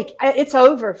mistake, it's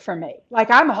over for me.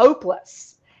 Like, I'm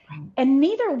hopeless. Right. And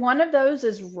neither one of those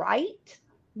is right.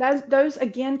 Those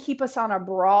again keep us on a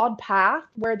broad path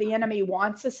where the enemy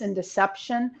wants us in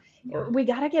deception. Yeah. We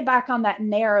got to get back on that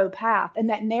narrow path. And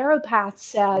that narrow path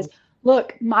says,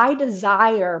 look, my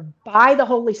desire by the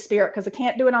Holy Spirit, because I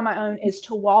can't do it on my own, is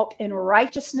to walk in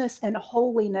righteousness and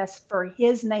holiness for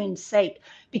his name's sake,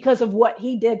 because of what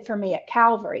he did for me at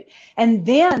Calvary. And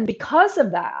then because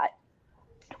of that,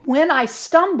 when I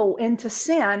stumble into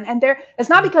sin, and it's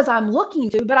not because I'm looking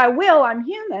to, but I will, I'm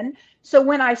human. So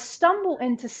when I stumble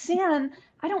into sin,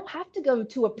 I don't have to go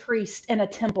to a priest in a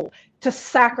temple to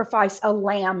sacrifice a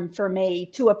lamb for me,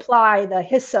 to apply the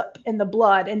hyssop in the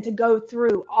blood, and to go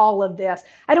through all of this.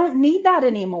 I don't need that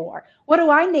anymore. What do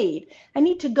I need? I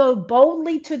need to go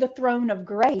boldly to the throne of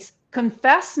grace,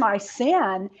 confess my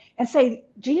sin, and say,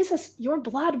 Jesus, your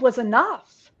blood was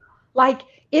enough. Like,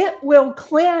 it will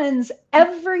cleanse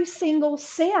every single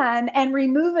sin and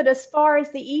remove it as far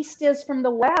as the east is from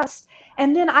the west.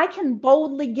 And then I can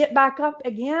boldly get back up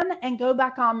again and go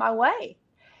back on my way.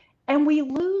 And we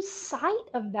lose sight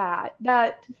of that,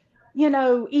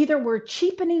 either we're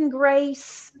cheapening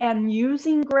grace and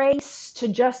using grace to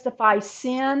justify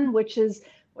sin, which is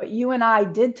what you and I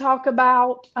did talk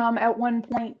about at one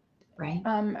point, right,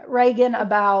 Reagan,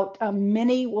 about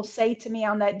many will say to me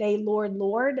on that day, Lord,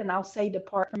 Lord, and I'll say,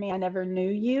 depart from me, I never knew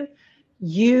you.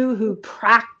 You who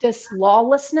practice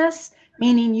lawlessness,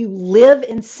 meaning you live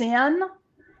in sin,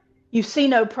 you see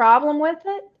no problem with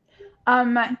it,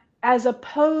 as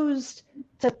opposed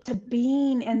to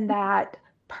being in that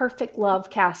perfect love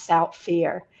casts out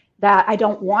fear, that I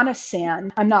don't want to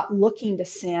sin. I'm not looking to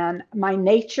sin. My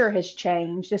nature has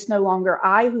changed. It's no longer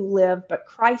I who live, but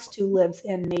Christ who lives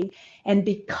in me. And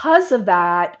because of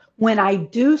that, when I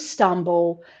do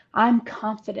stumble, I'm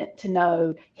confident to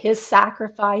know his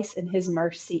sacrifice and his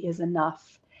mercy is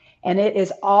enough. And it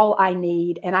is all I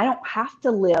need. And I don't have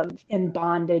to live in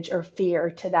bondage or fear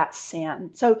to that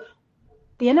sin. So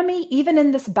the enemy, even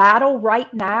in this battle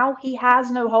right now, he has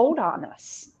no hold on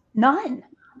us. None.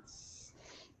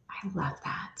 I love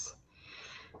that.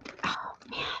 Oh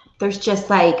man, there's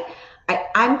just like,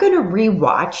 I'm going to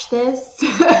rewatch this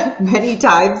many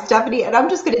times, Stephanie, and I'm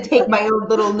just going to take my own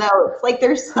little notes. Like,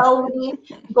 there's so many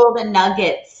golden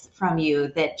nuggets from you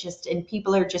that just, and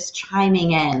people are just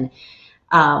chiming in.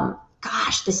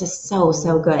 Gosh, this is so,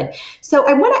 so good. So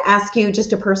I want to ask you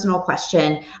just a personal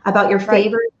question about your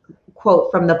favorite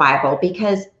quote from the Bible,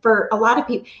 because for a lot of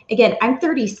people, again, I'm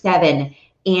 37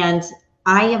 and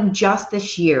I am just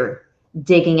this year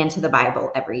digging into the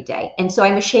Bible every day. And so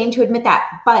I'm ashamed to admit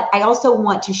that, but I also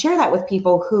want to share that with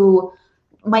people who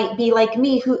might be like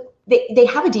me, who they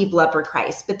have a deep love for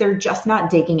Christ, but they're just not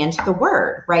digging into the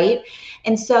word, right?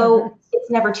 And so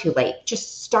it's never too late.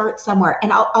 Just start somewhere.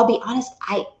 And I'll be honest,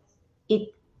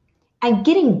 I'm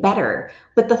getting better,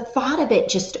 but the thought of it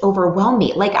just overwhelmed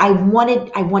me. Like, I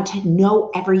want to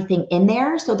know everything in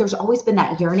there. So there's always been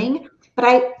that yearning,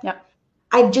 but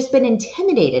I've just been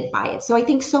intimidated by it. So I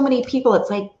think so many people, it's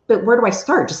like, but where do I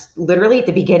start? Just literally at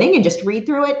the beginning and just read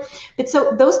through it. But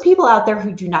so those people out there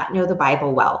who do not know the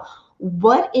Bible well,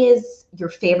 what is your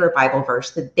favorite Bible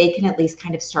verse that they can at least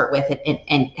kind of start with it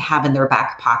and have in their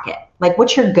back pocket? Like,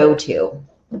 what's your go-to?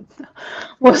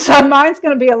 Well, so mine's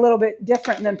going to be a little bit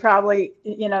different than probably,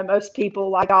 most people,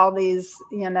 like all these,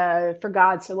 for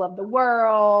God so loved the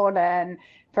world, and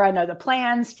for I know the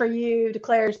plans for you,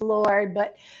 declares the Lord.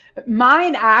 But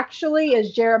mine actually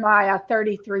is Jeremiah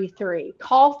 33:3.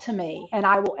 Call to me and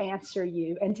I will answer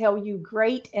you and tell you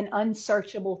great and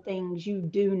unsearchable things you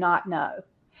do not know.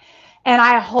 And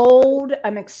I hold,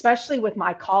 especially with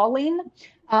my calling,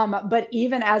 but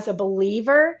even as a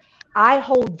believer, I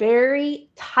hold very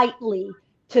tightly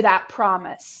to that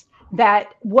promise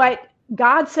that what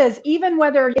God says, even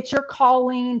whether it's your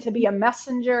calling to be a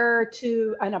messenger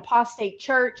to an apostate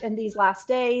church in these last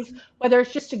days, whether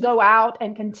it's just to go out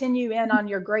and continue in on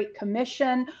your Great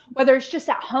Commission, whether it's just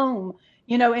at home,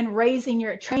 in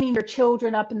training your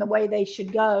children up in the way they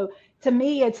should go. To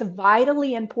me, it's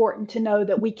vitally important to know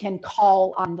that we can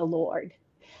call on the Lord,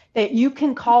 that you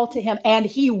can call to him and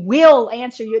he will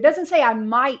answer you. It doesn't say I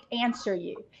might answer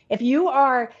you. If you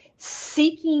are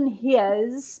seeking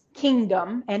his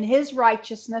kingdom and his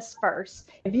righteousness first,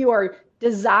 if you are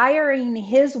desiring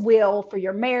his will for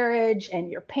your marriage and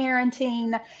your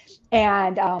parenting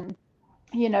and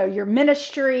your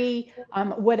ministry,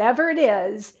 whatever it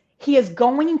is, he is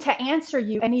going to answer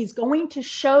you, and he's going to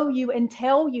show you and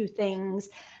tell you things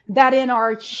that in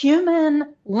our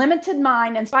human limited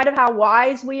mind, in spite of how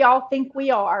wise we all think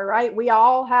we are, right? We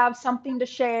all have something to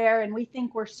share and we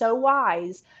think we're so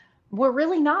wise. We're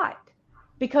really not.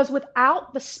 Because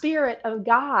without the Spirit of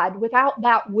God, without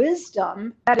that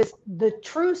wisdom, that is the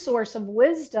true source of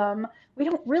wisdom, we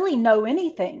don't really know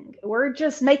anything. We're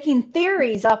just making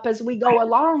theories up as we go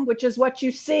along, which is what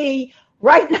you see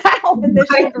right now in this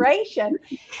generation.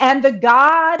 And the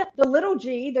God, the little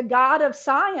g, the God of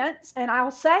science, and I'll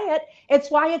say it,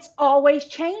 it's why it's always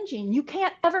changing. You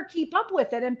can't ever keep up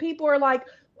with it. And people are like,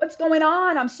 what's going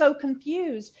on? I'm so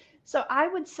confused. So I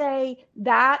would say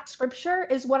that scripture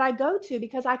is what I go to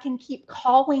because I can keep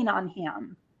calling on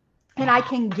him and I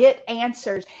can get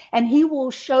answers, and he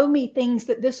will show me things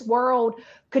that this world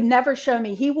could never show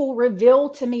me. He will reveal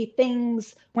to me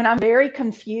things when I'm very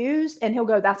confused, and he'll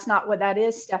go, that's not what that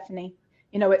is, Stephanie.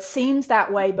 It seems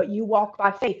that way, but you walk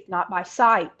by faith, not by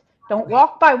sight. Don't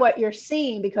walk by what you're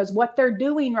seeing, because what they're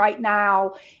doing right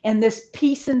now in this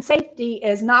peace and safety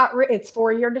is not, it's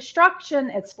for your destruction.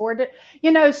 It's for,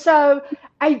 so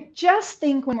I just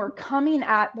think when we're coming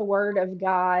at the word of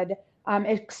God,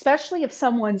 especially if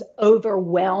someone's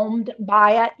overwhelmed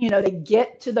by it, they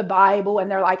get to the Bible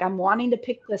and they're like, I'm wanting to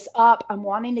pick this up. I'm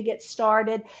wanting to get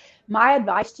started. My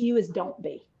advice to you is don't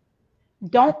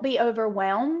be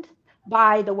overwhelmed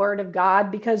by the word of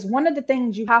God, because one of the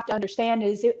things you have to understand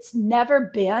is it's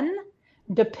never been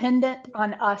dependent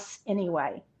on us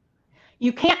anyway.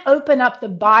 You can't open up the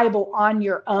Bible on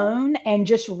your own and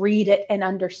just read it and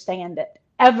understand it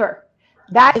ever.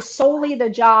 That is solely the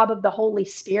job of the Holy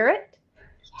Spirit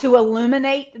to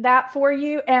illuminate that for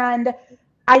you. And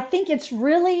I think it's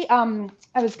really, I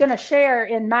was going to share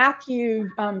in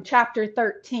Matthew chapter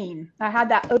 13. I had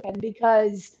that open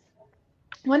because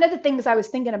one of the things I was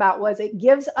thinking about was it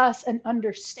gives us an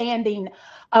understanding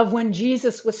of when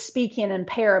Jesus was speaking in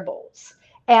parables.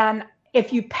 And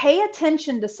if you pay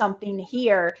attention to something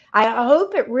here, I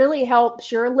hope it really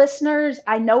helps your listeners.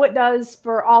 I know it does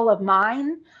for all of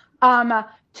mine,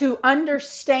 to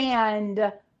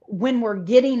understand when we're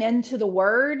getting into the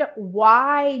word,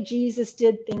 why Jesus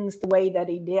did things the way that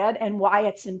he did and why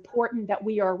it's important that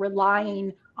we are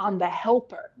relying on the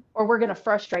helper, or we're going to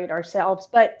frustrate ourselves.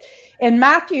 But in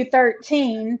Matthew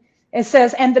 13, it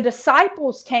says, and the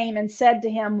disciples came and said to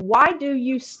him, why do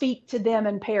you speak to them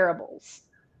in parables?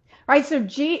 Right. So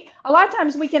a lot of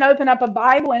times we can open up a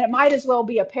Bible and it might as well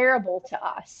be a parable to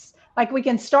us. Like we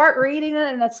can start reading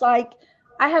it and it's like,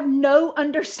 I have no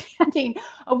understanding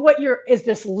of is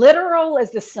this literal?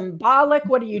 Is this symbolic?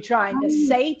 What are you trying to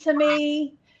say to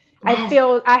me?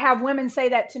 I have women say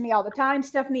that to me all the time,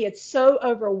 Stephanie. It's so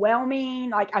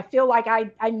overwhelming. Like, I feel like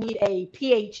I need a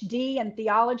PhD in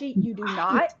theology. You do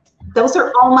not. Those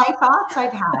are all my thoughts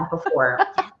I've had before.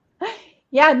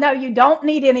 Yeah, no, you don't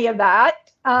need any of that.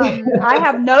 I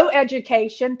have no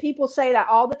education. People say that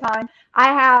all the time.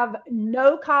 I have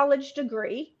no college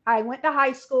degree. I went to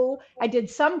high school. I did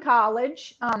some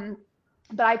college,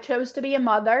 but I chose to be a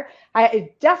mother.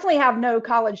 I definitely have no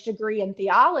college degree in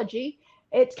theology.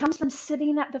 It comes from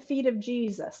sitting at the feet of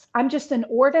Jesus. I'm just an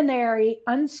ordinary,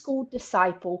 unschooled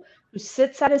disciple who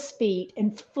sits at his feet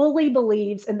and fully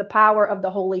believes in the power of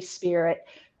the Holy Spirit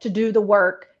to do the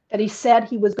work that he said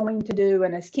he was going to do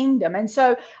in his kingdom. And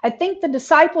so I think the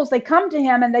disciples, they come to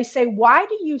him and they say, why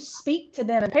do you speak to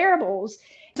them in parables?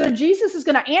 So Jesus is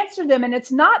going to answer them. And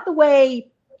it's not the way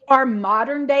our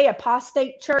modern day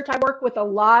apostate church, I work with a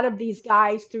lot of these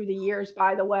guys through the years,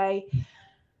 by the way,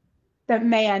 that,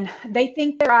 man, they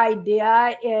think their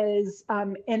idea is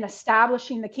in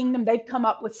establishing the kingdom. They've come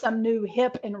up with some new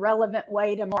hip and relevant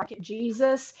way to market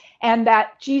Jesus, and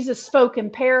that Jesus spoke in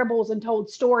parables and told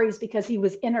stories because he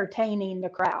was entertaining the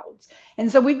crowds. And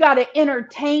so we've got to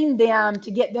entertain them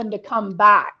to get them to come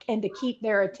back and to keep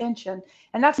their attention.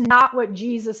 And that's not what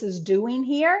Jesus is doing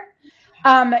here.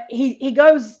 He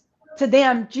goes to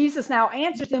them. Jesus now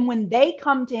answers them when they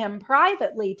come to him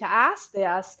privately to ask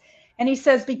this. And he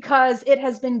says, because it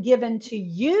has been given to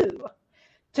you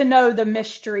to know the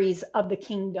mysteries of the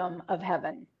kingdom of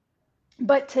heaven.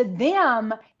 But to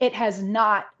them, it has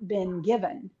not been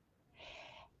given.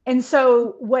 And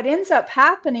so what ends up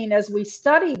happening as we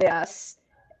study this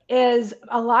is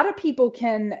a lot of people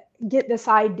can get this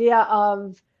idea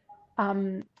of,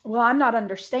 well, I'm not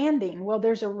understanding. Well,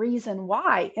 there's a reason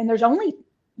why. And there's only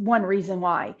one reason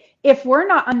why. If we're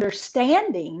not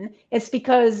understanding, it's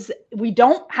because we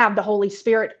don't have the Holy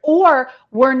Spirit, or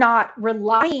we're not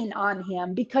relying on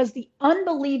him, because the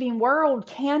unbelieving world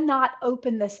cannot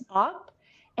open this up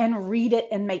and read it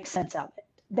and make sense of it.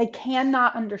 They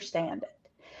cannot understand it.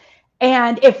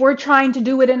 And if we're trying to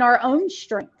do it in our own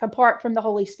strength, apart from the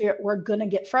Holy Spirit, we're going to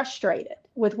get frustrated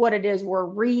with what it is we're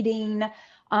reading.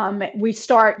 We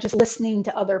start just listening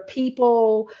to other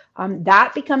people.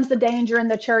 That becomes the danger in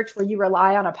the church, where you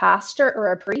rely on a pastor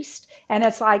or a priest. And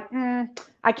it's like,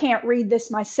 I can't read this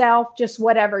myself, just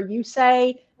whatever you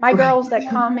say. My girls that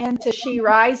come into She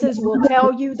Rises will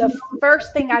tell you the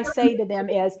first thing I say to them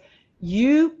is,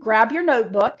 you grab your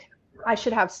notebook. I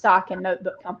should have stock in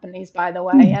notebook companies, by the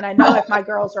way. And I know if my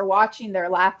girls are watching,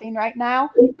 they're laughing right now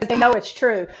because they know it's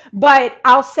true. But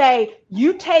I'll say,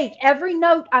 you take every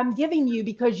note I'm giving you,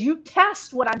 because you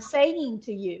test what I'm saying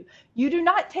to you. You do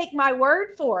not take my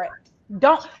word for it.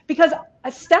 Don't, because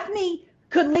Stephanie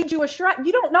could lead you astray.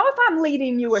 You don't know if I'm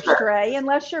leading you astray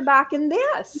unless you're back in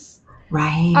this.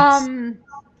 Right.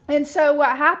 And so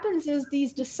what happens is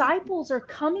these disciples are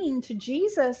coming to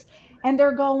Jesus and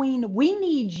they're going, we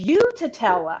need you to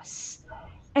tell us.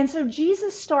 And so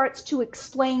Jesus starts to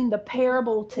explain the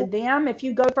parable to them. If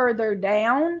you go further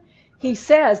down, he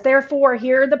says, therefore,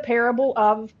 hear the parable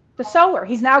of the sower.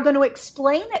 He's now going to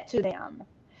explain it to them.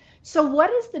 So what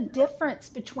is the difference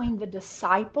between the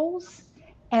disciples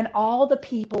and all the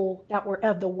people that were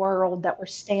of the world that were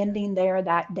standing there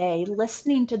that day,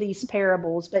 listening to these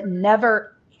parables, but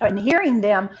never, and hearing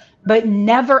them, but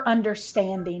never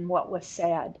understanding what was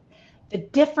said? The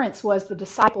difference was the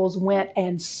disciples went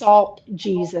and sought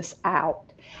Jesus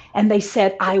out. And they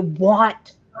said, I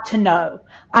want to know.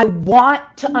 I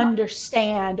want to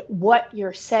understand what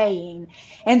you're saying.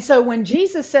 And so when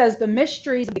Jesus says the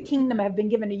mysteries of the kingdom have been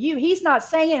given to you, he's not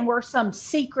saying we're some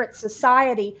secret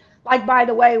society, like, by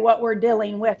the way, what we're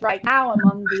dealing with right now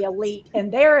among the elite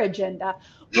and their agenda.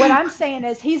 What I'm saying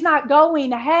is he's not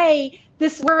going, hey,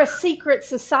 we're a secret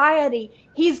society.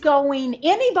 He's going,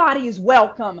 anybody is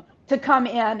welcome to come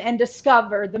in and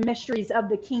discover the mysteries of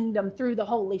the kingdom through the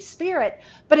Holy Spirit.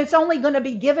 But it's only going to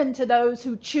be given to those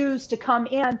who choose to come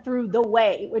in through the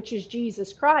way, which is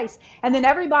Jesus Christ. And then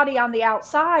everybody on the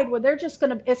outside, well, it's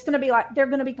going to be like, they're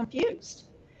going to be confused.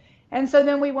 And so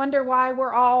then we wonder why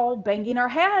we're all banging our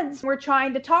heads. We're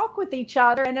trying to talk with each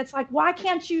other. And it's like, why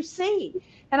can't you see?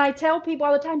 And I tell people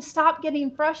all the time, stop getting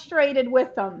frustrated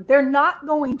with them. They're not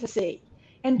going to see.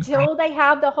 Until they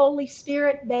have the Holy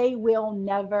Spirit, they will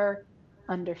never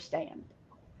understand.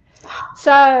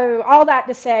 So all that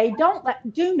to say,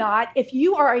 do not, if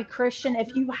you are a Christian,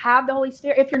 if you have the Holy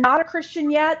Spirit, if you're not a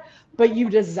Christian yet, but you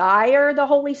desire the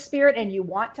Holy Spirit and you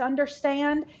want to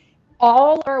understand,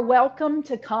 all are welcome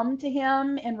to come to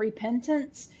him in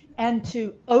repentance and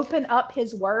to open up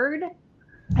his word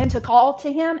and to call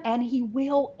to him, and he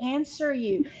will answer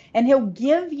you. And he'll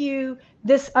give you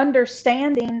this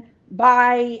understanding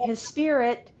by his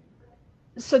Spirit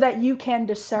so that you can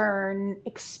discern,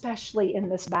 especially in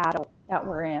this battle that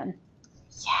we're in.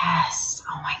 Yes.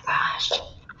 Oh my gosh.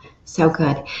 So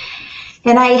good.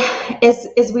 And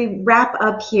as we wrap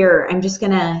up here, I'm just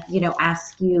going to,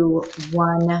 ask you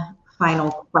one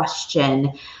final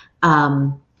question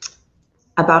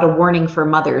about a warning for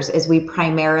mothers, as we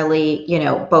primarily,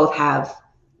 both have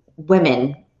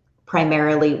women,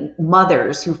 primarily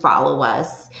mothers who follow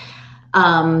us.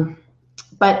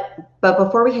 But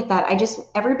before we hit that,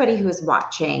 everybody who is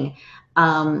watching,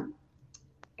 I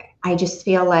just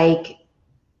feel like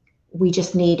we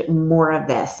just need more of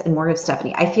this and more of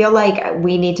Stephanie. I feel like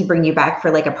we need to bring you back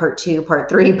for like a part 2, part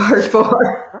 3, part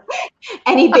 4.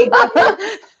 Anything.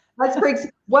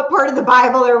 What part of the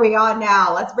Bible are we on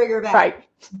now? Let's bring her back. Right.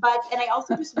 And I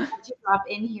also just want to drop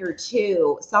in here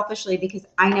too, selfishly, because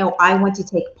I know I want to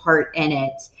take part in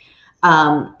it.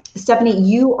 Stephanie,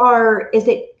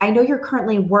 I know you're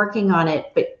currently working on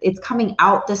it, but it's coming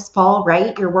out this fall,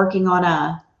 right? You're working on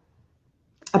a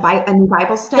new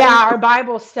Bible study? Yeah, our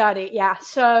Bible study. Yeah.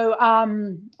 So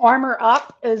Armor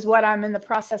Up is what I'm in the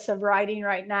process of writing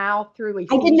right now through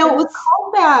Ephesians. I didn't know it was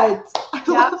called that.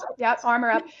 Yep,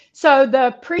 Armor Up. So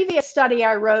the previous study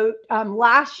I wrote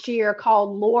last year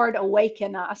called Lord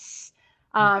Awaken Us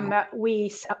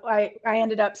I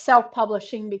ended up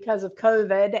self-publishing because of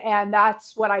COVID, and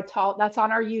that's what I taught. That's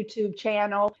on our YouTube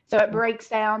channel. So it breaks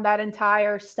down that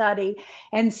entire study.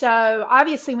 And so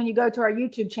obviously when you go to our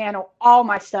YouTube channel, all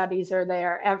my studies are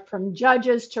there, from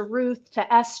Judges to Ruth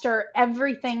to Esther,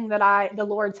 everything that the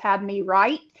Lord's had me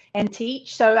write and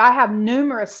teach. So I have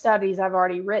numerous studies I've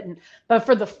already written. But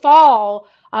for the fall,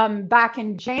 back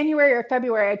in January or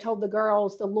February, I told the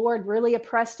girls the Lord really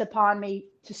impressed upon me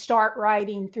to start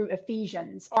writing through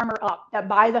Ephesians, Armor Up, that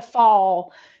by the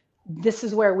fall, this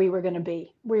is where we were going to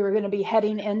be. We were going to be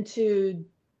heading into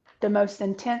the most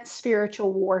intense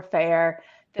spiritual warfare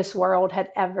this world had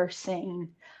ever seen.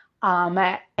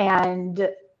 And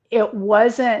it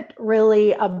wasn't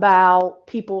really about,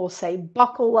 people say,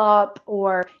 buckle up,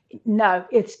 or no,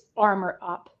 it's armor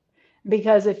up.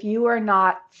 Because if you are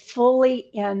not fully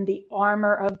in the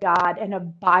armor of God and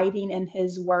abiding in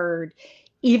his word,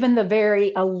 even the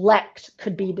very elect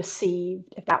could be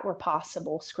deceived if that were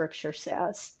possible, scripture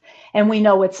says. And we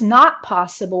know it's not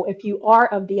possible if you are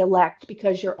of the elect,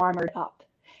 because you're armored up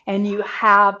and you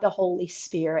have the Holy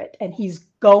Spirit, and he is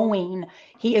going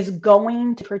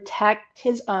to protect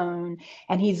his own,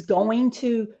 and he's going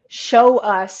to show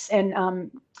us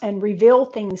and reveal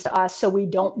things to us so we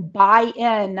don't buy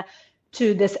in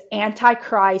to this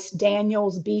Antichrist,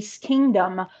 Daniel's beast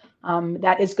kingdom,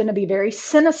 that is going to be very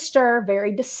sinister,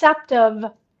 very deceptive,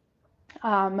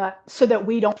 so that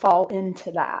we don't fall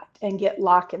into that and get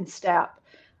lock and step,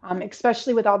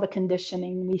 especially with all the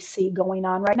conditioning we see going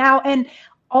on right now. And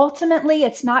ultimately,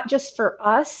 it's not just for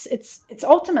us, it's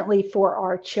ultimately for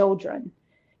our children.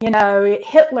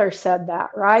 Hitler said that,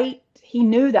 right? He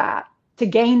knew that to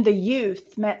gain the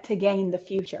youth meant to gain the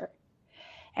future.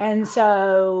 And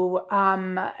so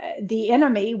the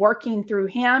enemy, working through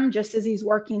him, just as he's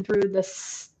working through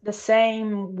the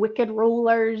same wicked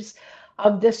rulers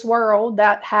of this world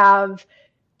that have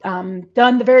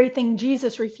done the very thing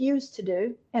Jesus refused to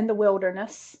do in the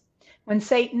wilderness. When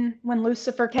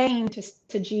Lucifer came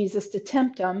to Jesus to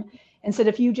tempt him and said,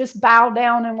 if you just bow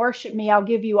down and worship me, I'll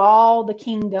give you all the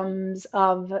kingdoms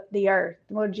of the earth.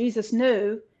 Well, Jesus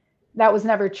knew that was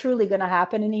never truly going to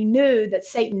happen. And he knew that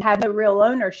Satan had no real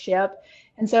ownership.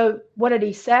 And so what did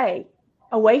he say?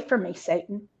 Away from me,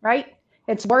 Satan, right?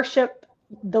 It's worship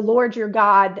the Lord your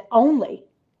God only.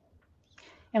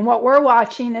 And what we're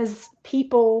watching is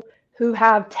people who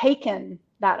have taken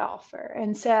that offer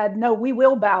and said, no, we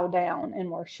will bow down and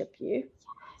worship you.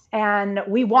 And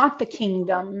we want the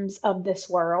kingdoms of this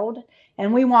world.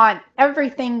 And we want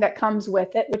everything that comes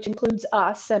with it, which includes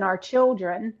us and our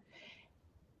children.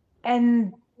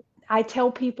 And I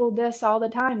tell people this all the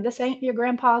time. This ain't your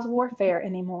grandpa's warfare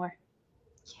anymore.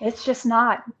 It's just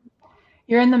not.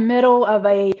 You're in the middle of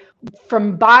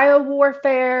from bio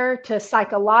warfare to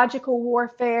psychological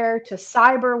warfare to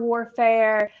cyber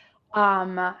warfare.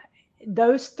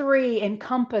 Those three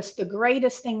encompass the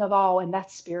greatest thing of all, and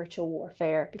that's spiritual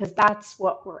warfare, because that's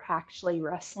what we're actually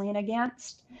wrestling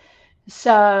against.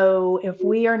 So if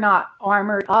we are not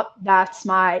armored up, that's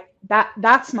my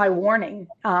warning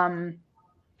to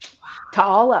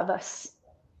all of us.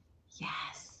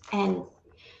 Yes. And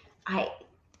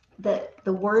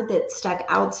the word that stuck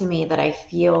out to me that I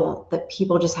feel that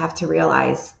people just have to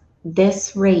realize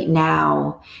this right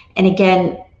now. And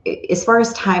again, as far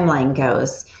as timeline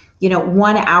goes,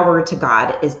 1 hour to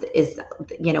God is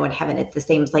in heaven, it's the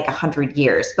same as like 100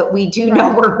 years, but we do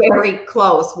know we're very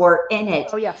close. We're in it.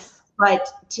 Oh, yes. But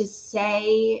to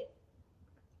say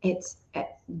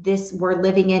we're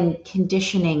living in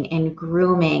conditioning and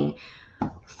grooming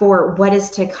for what is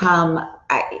to come.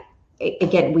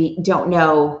 Again, we don't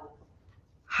know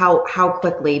how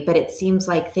quickly, but it seems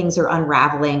like things are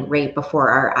unraveling right before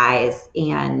our eyes.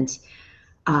 And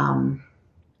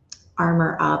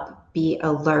armor up, be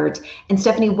alert. And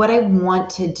Stephanie, what I want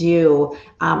to do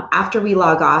after we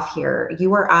log off here,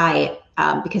 you or I,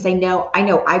 because I know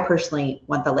I personally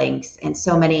want the links, and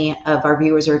so many of our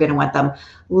viewers are going to want them.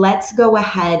 Let's go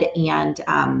ahead and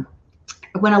I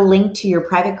want to link to your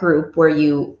private group where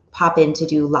you pop in to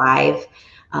do lives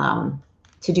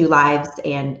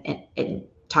and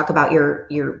talk about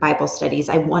your Bible studies.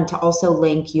 I want to also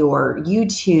link your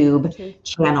YouTube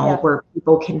channel where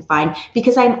people can find,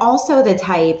 because I'm also the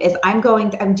type, as I'm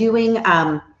doing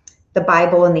the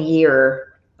Bible in the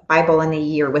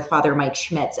Year with Father Mike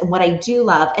Schmitz. And what I do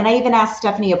love, and I even asked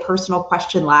Stephanie a personal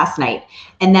question last night,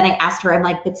 and then I asked her, I'm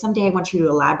like, but someday I want you to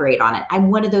elaborate on it.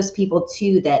 I'm one of those people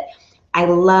too, that I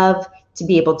love to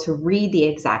be able to read the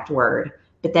exact word,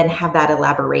 but then have that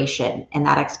elaboration, and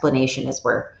that explanation is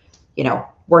where,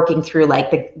 working through like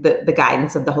the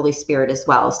guidance of the Holy Spirit as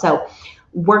well. So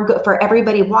we're good for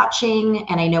everybody watching.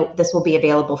 And I know this will be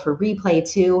available for replay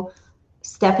too.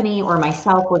 Stephanie or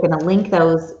myself, we're going to link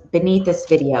those beneath this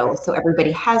video so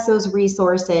everybody has those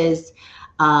resources.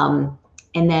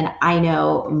 And then I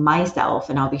know myself,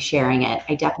 and I'll be sharing it,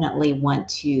 I definitely want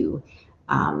to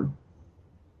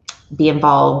be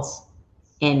involved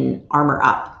in Armor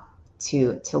Up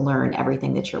to learn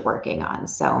everything that you're working on.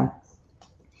 So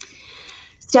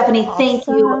Stephanie, thank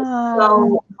you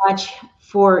so much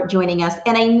for joining us.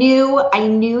 And I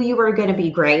knew you were going to be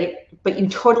great, but you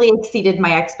totally exceeded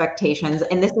my expectations.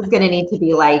 And this is going to need to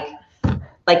be like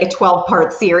a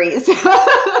 12-part series.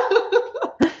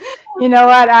 You know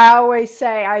what? I always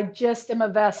say I just am a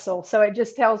vessel. So it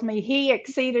just tells me he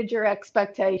exceeded your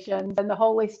expectations and the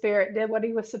Holy Spirit did what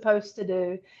he was supposed to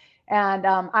do. And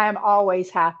I am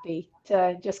always happy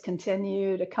to just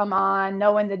continue to come on,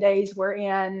 knowing the days we're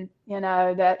in,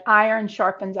 that iron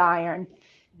sharpens iron.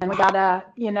 And we gotta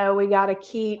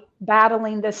keep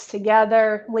battling this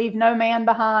together, leave no man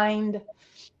behind,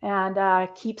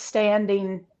 and keep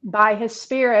standing by his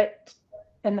Spirit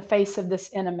in the face of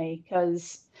this enemy,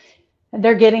 because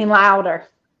they're getting louder.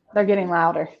 They're getting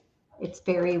louder. It's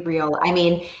very real. I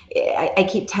mean, I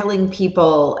keep telling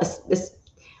people,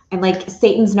 I'm like,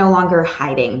 Satan's no longer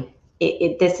hiding.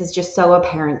 This is just so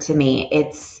apparent to me.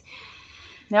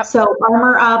 So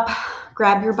armor up,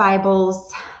 grab your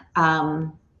Bibles.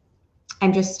 I'm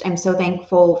so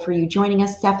thankful for you joining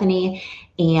us, Stephanie.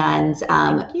 And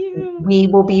we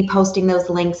will be posting those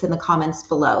links in the comments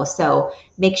below. So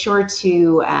make sure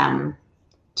to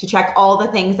check all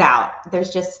the things out.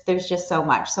 There's just so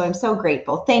much. So I'm so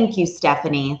grateful. Thank you,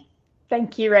 Stephanie.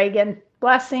 Thank you, Reagan.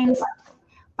 Blessings.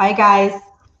 Bye, guys.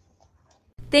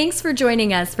 Thanks for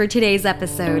joining us for today's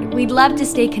episode. We'd love to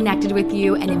stay connected with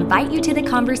you and invite you to the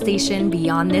conversation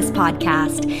beyond this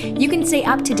podcast. You can stay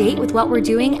up to date with what we're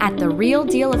doing at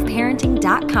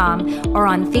therealdealofparenting.com or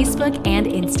on Facebook and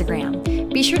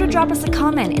Instagram. Be sure to drop us a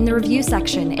comment in the review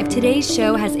section if today's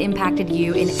show has impacted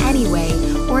you in any way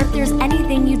or if there's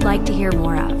anything you'd like to hear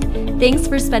more of. Thanks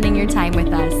for spending your time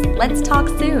with us. Let's talk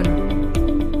soon.